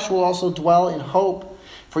flesh will also dwell in hope.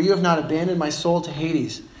 For you have not abandoned my soul to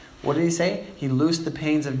Hades. What did he say? He loosed the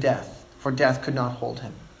pains of death, for death could not hold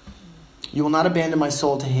him. You will not abandon my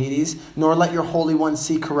soul to Hades, nor let your Holy One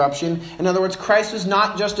see corruption. In other words, Christ was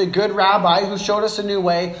not just a good rabbi who showed us a new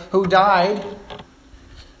way, who died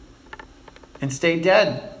and stayed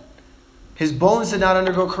dead. His bones did not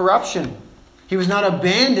undergo corruption. He was not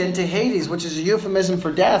abandoned to Hades, which is a euphemism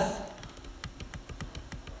for death.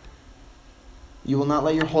 You will not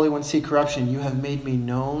let your Holy One see corruption. You have made me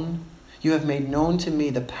known. You have made known to me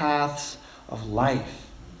the paths of life.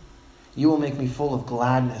 You will make me full of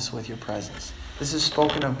gladness with your presence. This is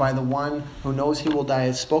spoken of by the one who knows he will die.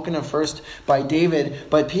 It's spoken of first by David.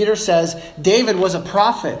 But Peter says David was a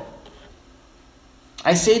prophet.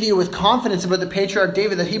 I say to you with confidence about the patriarch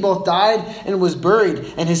David that he both died and was buried,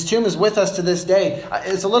 and his tomb is with us to this day.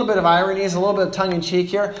 It's a little bit of irony, it's a little bit of tongue-in-cheek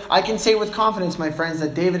here. I can say with confidence, my friends,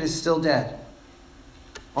 that David is still dead.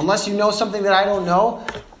 Unless you know something that I don't know,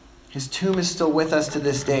 his tomb is still with us to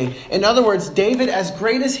this day. In other words, David, as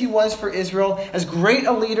great as he was for Israel, as great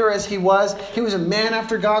a leader as he was a man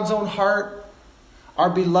after God's own heart. Our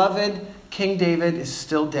beloved King David is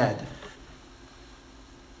still dead.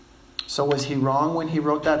 So was he wrong when he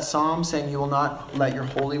wrote that psalm saying, you will not let your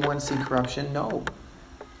Holy One see corruption? No.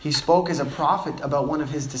 He spoke as a prophet about one of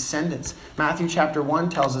his descendants. Matthew chapter 1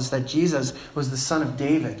 tells us that Jesus was the son of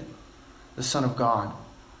David, the Son of God.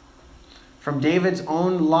 From David's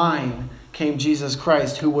own line came Jesus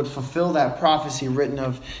Christ, who would fulfill that prophecy written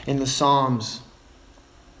of in the Psalms.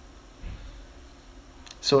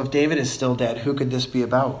 So if David is still dead, who could this be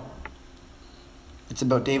about? It's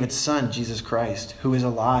about David's son, Jesus Christ, who is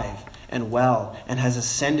alive and well and has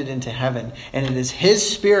ascended into heaven. And it is his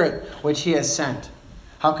Spirit which he has sent.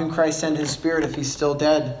 How can Christ send his Spirit if he's still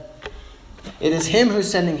dead? It is him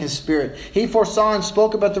who's sending his Spirit. He foresaw and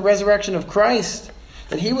spoke about the resurrection of Christ,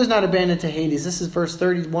 that he was not abandoned to Hades. This is verse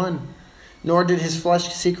 31. Nor did his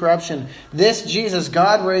flesh see corruption. This Jesus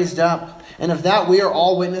God raised up, and of that we are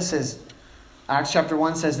all witnesses. Acts chapter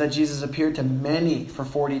 1 says that Jesus appeared to many for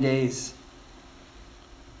 40 days.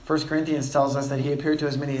 1 Corinthians tells us that he appeared to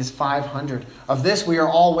as many as 500. Of this we are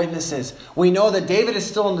all witnesses. We know that David is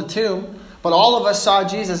still in the tomb, but all of us saw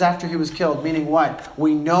Jesus after he was killed. Meaning what?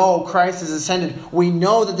 We know Christ is ascended. We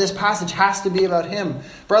know that this passage has to be about him.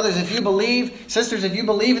 Brothers, if you believe, sisters, if you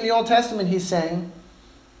believe in the Old Testament, he's saying,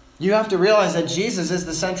 you have to realize that Jesus is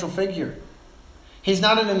the central figure. He's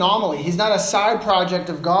not an anomaly. He's not a side project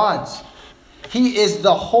of God's. He is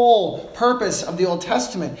the whole purpose of the Old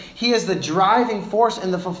Testament. He is the driving force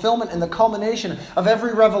and the fulfillment and the culmination of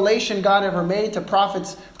every revelation God ever made to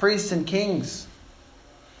prophets, priests, and kings.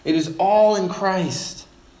 It is all in Christ.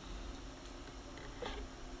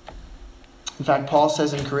 In fact, Paul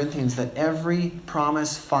says in Corinthians that every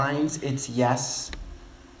promise finds its yes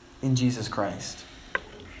in Jesus Christ.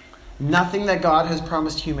 Nothing that God has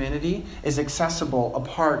promised humanity is accessible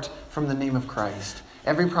apart from the name of Christ.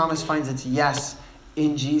 Every promise finds its yes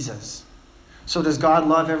in Jesus. So does God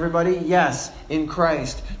love everybody? Yes, in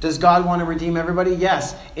Christ. Does God want to redeem everybody?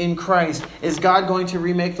 Yes, in Christ. Is God going to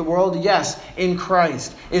remake the world? Yes, in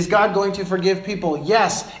Christ. Is God going to forgive people?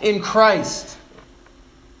 Yes, in Christ.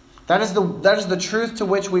 That is the truth to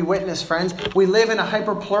which we witness, friends. We live in a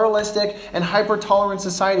hyper-pluralistic and hyper-tolerant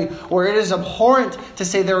society where it is abhorrent to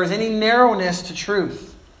say there is any narrowness to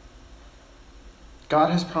truth. God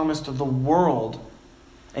has promised the world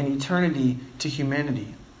and eternity to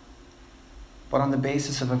humanity, but on the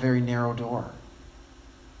basis of a very narrow door.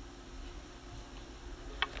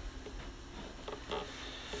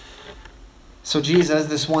 So Jesus,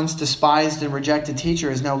 this once despised and rejected teacher,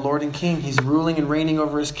 is now Lord and King. He's ruling and reigning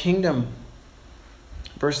over his kingdom.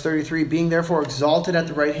 Verse 33, being therefore exalted at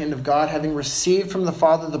the right hand of God, having received from the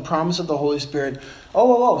Father the promise of the Holy Spirit.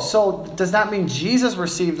 So does that mean Jesus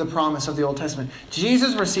received the promise of the Old Testament?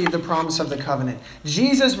 Jesus received the promise of the covenant.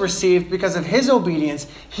 Jesus received, because of his obedience,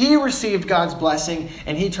 he received God's blessing,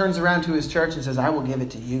 and he turns around to his church and says, I will give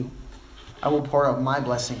it to you. I will pour out my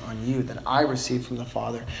blessing on you that I received from the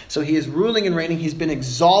Father. So he is ruling and reigning. He's been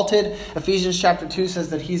exalted. Ephesians chapter 2 says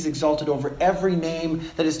that he's exalted over every name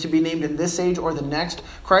that is to be named in this age or the next.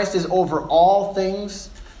 Christ is over all things.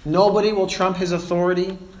 Nobody will trump his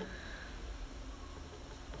authority.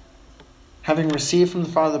 Having received from the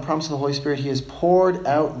Father the promise of the Holy Spirit, he has poured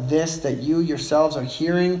out this that you yourselves are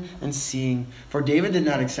hearing and seeing. For David did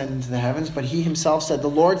not ascend into the heavens, but he himself said, the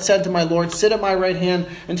Lord said to my Lord, sit at my right hand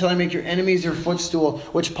until I make your enemies your footstool.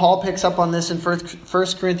 Which Paul picks up on this in 1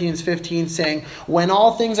 Corinthians 15, saying, when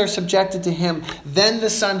all things are subjected to him, then the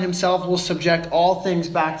Son himself will subject all things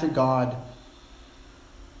back to God.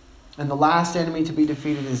 And the last enemy to be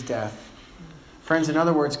defeated is death. Friends, in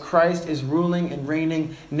other words, Christ is ruling and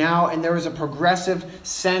reigning now, and there is a progressive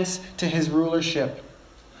sense to his rulership.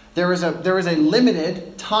 There is a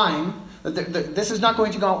limited time. This is not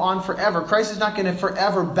going to go on forever. Christ is not going to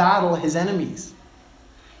forever battle his enemies.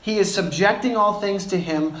 He is subjecting all things to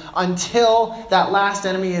him until that last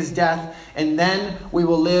enemy is death, and then we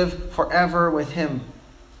will live forever with him.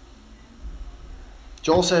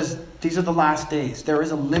 Joel says these are the last days. There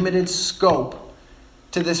is a limited scope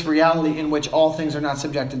to this reality in which all things are not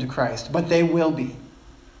subjected to Christ. But they will be.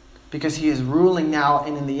 Because he is ruling now,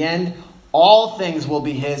 and in the end, all things will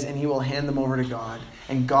be his, and he will hand them over to God.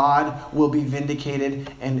 And God will be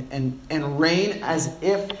vindicated and reign as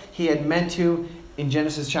if he had meant to in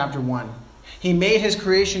Genesis chapter 1. He made his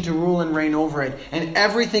creation to rule and reign over it. And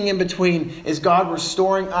everything in between is God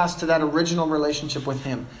restoring us to that original relationship with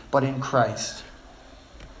him, but in Christ.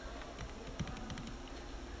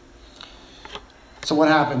 So what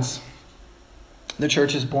happens? The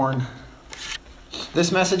church is born.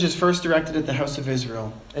 This message is first directed at the house of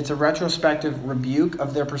Israel. It's a retrospective rebuke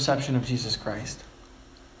of their perception of Jesus Christ.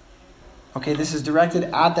 Okay, this is directed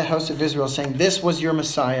at the house of Israel, saying, this was your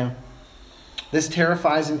Messiah. This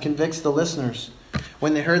terrifies and convicts the listeners.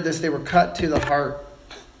 When they heard this, they were cut to the heart.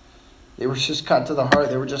 They were just cut to the heart.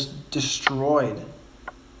 They were just destroyed.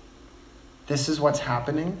 This is what's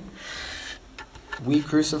happening. We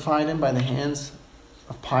crucified him by the hands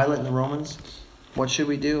of Pilate and the Romans. What should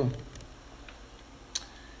we do?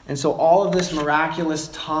 And so all of this miraculous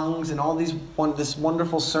tongues and all this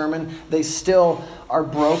wonderful sermon, they still are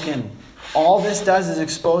broken. All this does is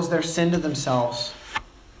expose their sin to themselves.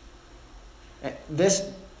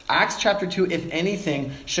 This Acts chapter 2, if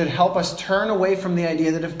anything, should help us turn away from the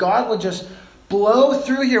idea that if God would just blow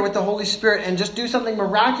through here with the Holy Spirit and just do something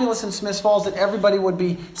miraculous in Smiths Falls, that everybody would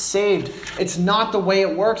be saved. It's not the way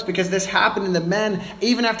it works, because this happened in the men.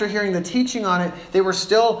 Even after hearing the teaching on it, they were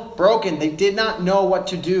still broken. They did not know what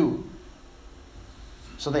to do.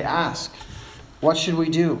 So they ask, what should we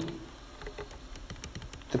do?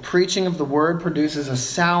 The preaching of the word produces a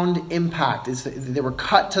sound impact. They were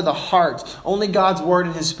cut to the heart. Only God's word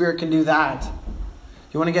and his Spirit can do that.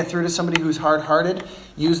 You want to get through to somebody who's hard-hearted?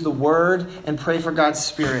 Use the word and pray for God's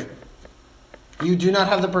Spirit. You do not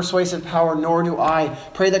have the persuasive power, nor do I.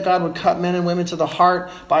 Pray that God would cut men and women to the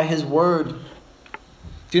heart by his word.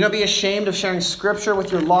 Do not be ashamed of sharing Scripture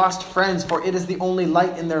with your lost friends, for it is the only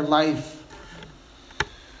light in their life.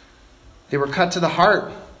 They were cut to the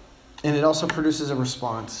heart, and it also produces a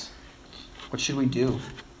response. What should we do?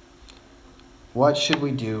 What should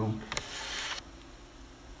we do?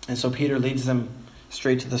 And so Peter leads them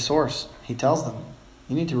straight to the source. He tells them,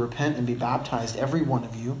 you need to repent and be baptized, every one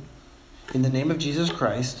of you, in the name of Jesus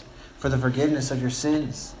Christ, for the forgiveness of your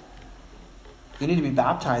sins. You need to be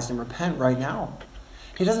baptized and repent right now.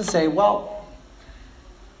 He doesn't say, well,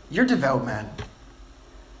 you're devout men.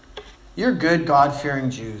 You're good, God-fearing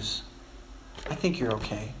Jews. I think you're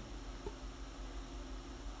okay.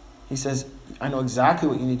 He says, I know exactly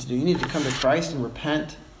what you need to do. You need to come to Christ and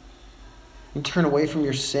repent. And turn away from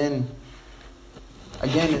your sin.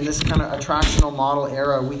 Again, in this kind of attractional model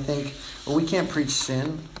era, we think, well, we can't preach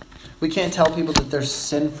sin. We can't tell people that they're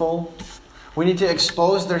sinful. We need to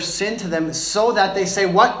expose their sin to them so that they say,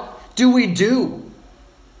 what do we do?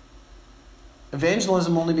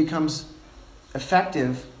 Evangelism only becomes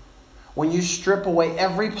effective when you strip away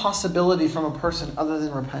every possibility from a person other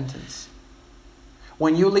than repentance.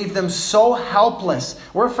 When you leave them so helpless.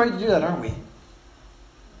 We're afraid to do that, aren't we?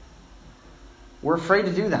 We're afraid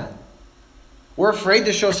to do that. We're afraid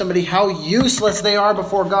to show somebody how useless they are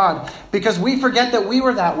before God, because we forget that we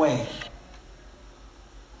were that way.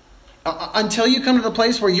 Until you come to the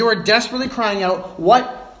place where you are desperately crying out,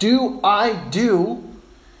 what do I do?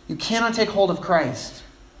 You cannot take hold of Christ.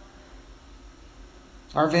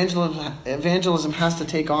 Our evangelism has to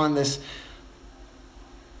take on this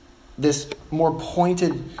more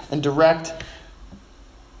pointed and direct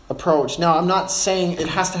approach. Now, I'm not saying it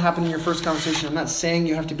has to happen in your first conversation. I'm not saying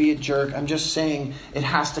you have to be a jerk. I'm just saying it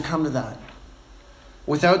has to come to that.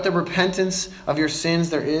 Without the repentance of your sins,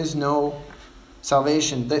 there is no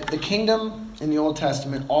salvation. The kingdom in the Old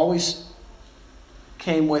Testament always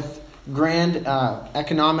came with grand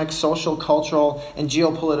economic, social, cultural, and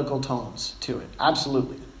geopolitical tones to it.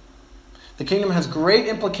 Absolutely. The kingdom has great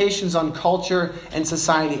implications on culture and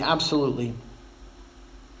society, absolutely.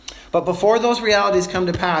 But before those realities come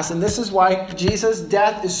to pass, and this is why Jesus'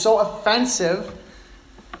 death is so offensive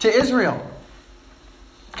to Israel.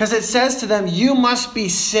 Because it says to them, you must be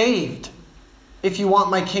saved if you want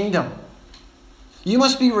my kingdom. You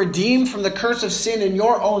must be redeemed from the curse of sin in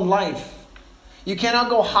your own life. You cannot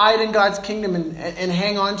go hide in God's kingdom and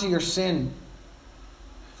hang on to your sin.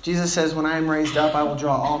 Jesus says, when I am raised up, I will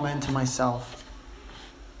draw all men to myself.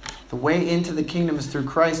 The way into the kingdom is through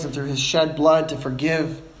Christ and through his shed blood to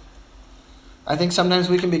forgive. I think sometimes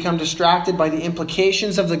we can become distracted by the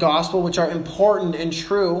implications of the gospel, which are important and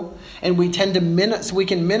true, and we tend to we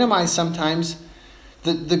can minimize sometimes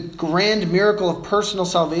the grand miracle of personal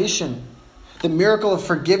salvation, the miracle of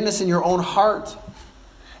forgiveness in your own heart.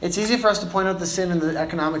 It's easy for us to point out the sin in the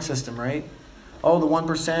economic system, right? Oh, the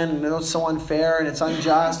 1%, and it's so unfair, and it's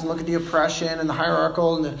unjust, and look at the oppression and the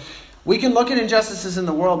hierarchical. We can look at injustices in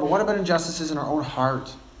the world, but what about injustices in our own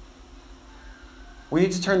heart? We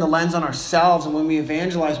need to turn the lens on ourselves, and when we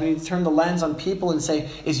evangelize, we need to turn the lens on people and say,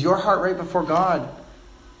 is your heart right before God?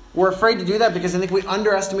 We're afraid to do that because I think we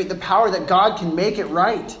underestimate the power that God can make it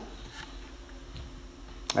right.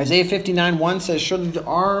 Isaiah 59:1 says, surely the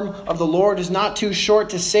arm of the Lord is not too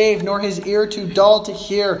short to save, nor his ear too dull to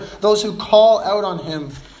hear those who call out on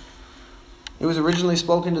him. It was originally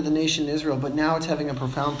spoken to the nation Israel, but now it's having a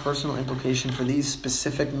profound personal implication for these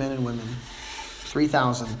specific men and women.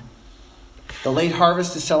 3,000. The late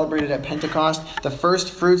harvest is celebrated at Pentecost. The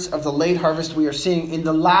first fruits of the late harvest we are seeing. In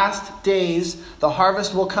the last days, the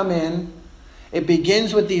harvest will come in. It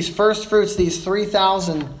begins with these first fruits, these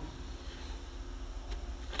 3,000.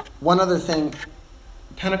 One other thing.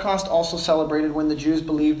 Pentecost also celebrated when the Jews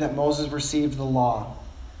believed that Moses received the law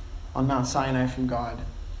on Mount Sinai from God.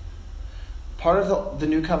 Part of the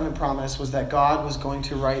New Covenant promise was that God was going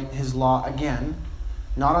to write his law again,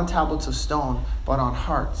 not on tablets of stone, but on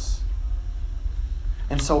hearts.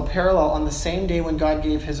 And so parallel, on the same day when God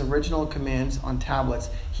gave his original commands on tablets,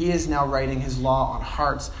 he is now writing his law on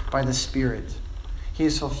hearts by the Spirit. He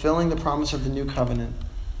is fulfilling the promise of the new covenant.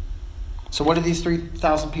 So what do these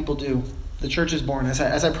 3,000 people do? The church is born. As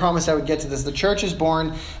I promised I would get to this. The church is born.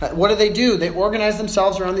 What do? They organize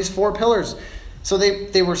themselves around these 4 pillars. So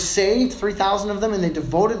they were saved, 3,000 of them, and they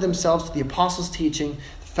devoted themselves to the apostles' teaching,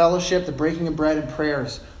 the fellowship, the breaking of bread, and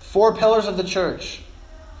prayers. 4 pillars of the church.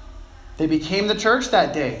 They became the church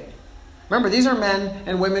that day. Remember, these are men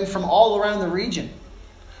and women from all around the region.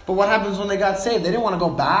 But what happens when they got saved? They didn't want to go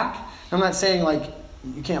back. I'm not saying like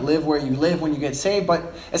you can't live where you live when you get saved,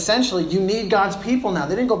 but essentially you need God's people now.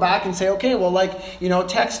 They didn't go back and say, okay, well,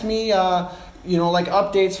 text me,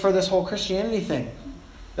 updates for this whole Christianity thing.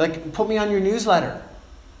 Like, put me on your newsletter.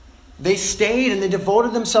 They stayed and they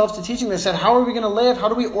devoted themselves to teaching. They said, how are we going to live? How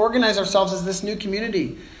do we organize ourselves as this new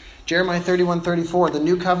community? Jeremiah 31:34, the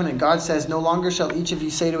new covenant, God says, no longer shall each of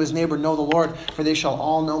you say to his neighbor, know the Lord, for they shall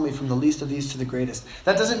all know me, from the least of these to the greatest.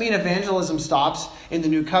 That doesn't mean evangelism stops in the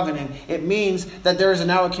new covenant. It means that there is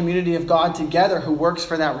now a community of God together who works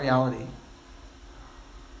for that reality.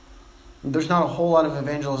 There's not a whole lot of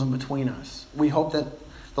evangelism between us. We hope that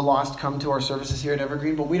the lost come to our services here at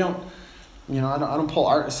Evergreen, but we don't, I don't pull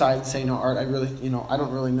Art aside and say, no, Art, I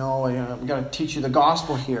don't really know. I've got to teach you the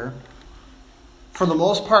gospel here. For the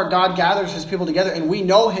most part, God gathers his people together and we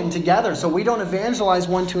know him together. So we don't evangelize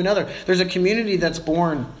one to another. There's a community that's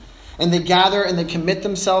born. And they gather and they commit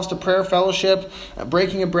themselves to prayer, fellowship,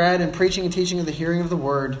 breaking of bread, and preaching and teaching of the hearing of the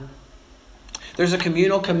word. There's a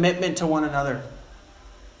communal commitment to one another.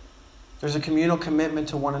 There's a communal commitment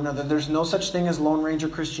to one another. There's no such thing as Lone Ranger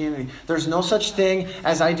Christianity. There's no such thing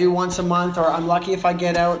as I do once a month, or I'm lucky if I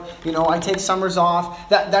get out, I take summers off.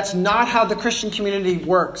 That's not how the Christian community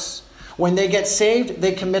works. When they get saved,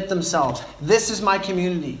 they commit themselves. This is my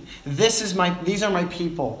community. These are my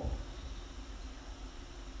people.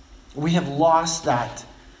 We have lost that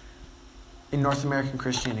in North American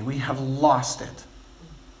Christianity. We have lost it.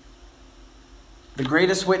 The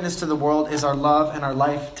greatest witness to the world is our love and our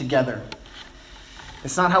life together.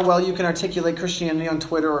 It's not how well you can articulate Christianity on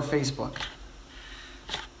Twitter or Facebook.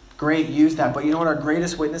 Great, use that. But you know what our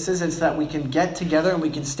greatest witness is? It's that we can get together and we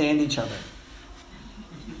can stand each other.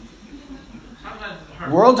 The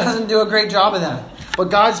world doesn't do a great job of that. But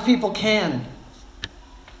God's people can.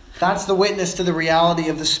 That's the witness to the reality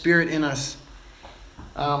of the Spirit in us.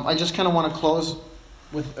 I just kind of want to close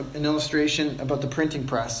with an illustration about the printing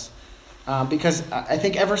press. Because I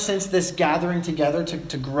think ever since this gathering together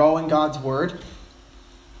to grow in God's Word,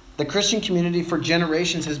 the Christian community for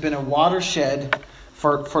generations has been a watershed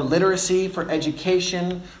for literacy, for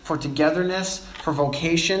education, for togetherness, for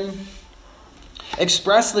vocation.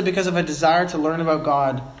 Expressly because of a desire to learn about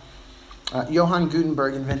God, Johann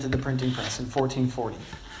Gutenberg invented the printing press in 1440,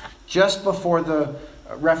 just before the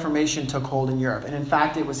Reformation took hold in Europe. And in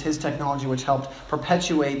fact, it was his technology which helped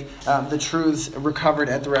perpetuate the truths recovered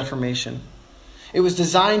at the Reformation. It was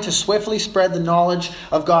designed to swiftly spread the knowledge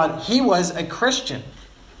of God. He was a Christian.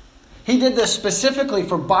 He did this specifically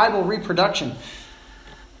for Bible reproduction.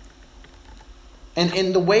 And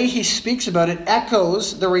in the way he speaks about it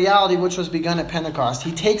echoes the reality which was begun at Pentecost.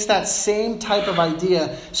 He takes that same type of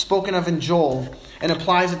idea spoken of in Joel and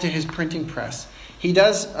applies it to his printing press. He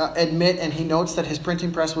does admit, and he notes, that his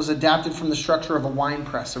printing press was adapted from the structure of a wine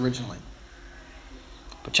press originally.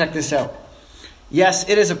 But check this out. Yes,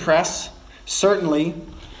 it is a press, certainly,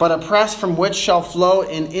 but a press from which shall flow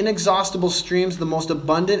in inexhaustible streams the most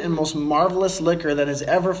abundant and most marvelous liquor that has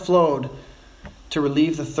ever flowed to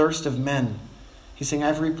relieve the thirst of men. He's saying,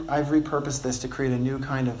 I've repurposed this to create a new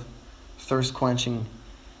kind of thirst-quenching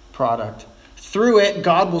product. Through it,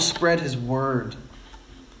 God will spread his word.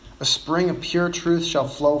 A spring of pure truth shall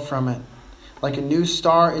flow from it. Like a new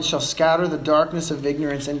star, it shall scatter the darkness of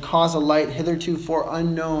ignorance and cause a light hitherto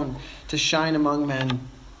unknown to shine among men.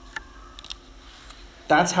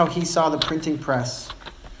 That's how he saw the printing press.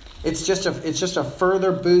 It's just a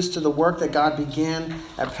further boost to the work that God began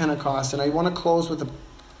at Pentecost. And I want to close with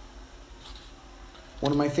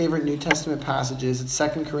one of my favorite New Testament passages. It's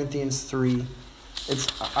 2 Corinthians 3.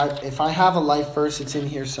 If I have a life verse, it's in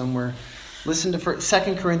here somewhere. Listen to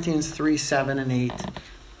 2 Corinthians 3, 7 and 8.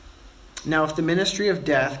 Now if the ministry of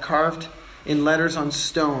death, carved in letters on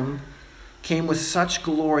stone, came with such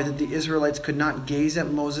glory that the Israelites could not gaze at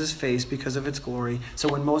Moses' face because of its glory. So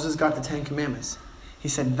when Moses got the Ten Commandments, he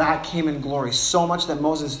said that came in glory, so much that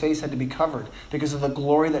Moses' face had to be covered because of the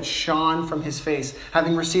glory that shone from his face,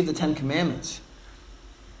 having received the Ten Commandments.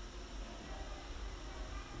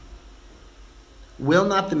 Will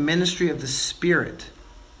not the ministry of the Spirit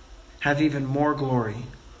have even more glory?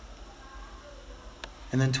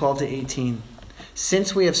 And then 12 to 18.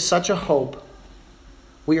 Since we have such a hope,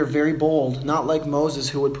 we are very bold, not like Moses,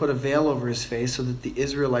 who would put a veil over his face so that the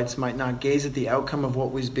Israelites might not gaze at the outcome of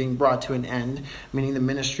what was being brought to an end, meaning the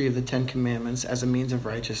ministry of the Ten Commandments as a means of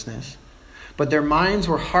righteousness. But their minds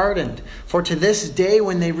were hardened. For to this day,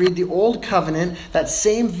 when they read the Old Covenant, that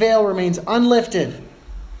same veil remains unlifted.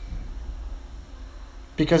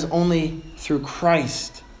 Because only through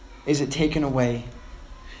Christ is it taken away.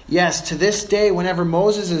 Yes, to this day, whenever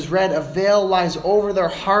Moses is read, a veil lies over their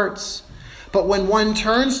hearts. But when one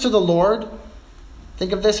turns to the Lord,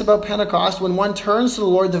 think of this about Pentecost, when one turns to the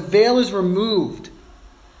Lord, the veil is removed.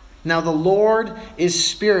 Now the Lord is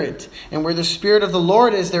Spirit, and where the Spirit of the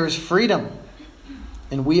Lord is, there is freedom.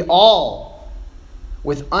 And we all,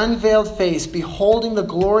 with unveiled face, beholding the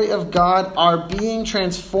glory of God, are being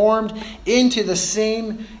transformed into the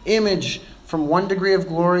same image from one degree of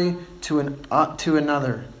glory to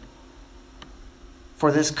another.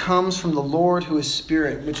 For this comes from the Lord who is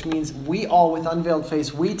Spirit, which means we all with unveiled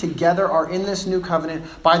face, we together are in this new covenant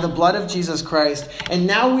by the blood of Jesus Christ. And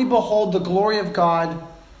now we behold the glory of God,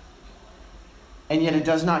 and yet it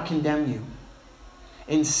does not condemn you.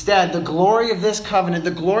 Instead, the glory of this covenant,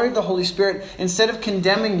 the glory of the Holy Spirit, instead of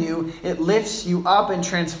condemning you, it lifts you up and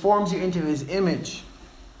transforms you into his image.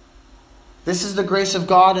 This is the grace of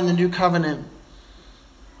God in the new covenant.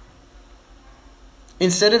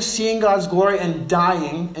 Instead of seeing God's glory and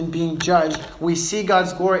dying and being judged, we see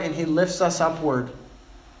God's glory and he lifts us upward.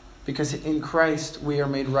 Because in Christ we are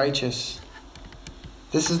made righteous.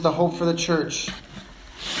 This is the hope for the church.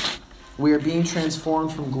 We are being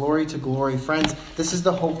transformed from glory to glory. Friends, this is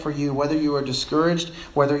the hope for you. Whether you are discouraged,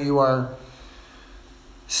 whether you are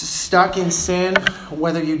stuck in sin,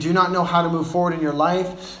 whether you do not know how to move forward in your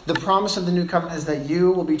life, the promise of the new covenant is that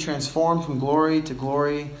you will be transformed from glory to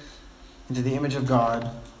glory into the image of God.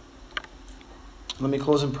 Let me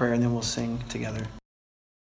close in prayer and then we'll sing together.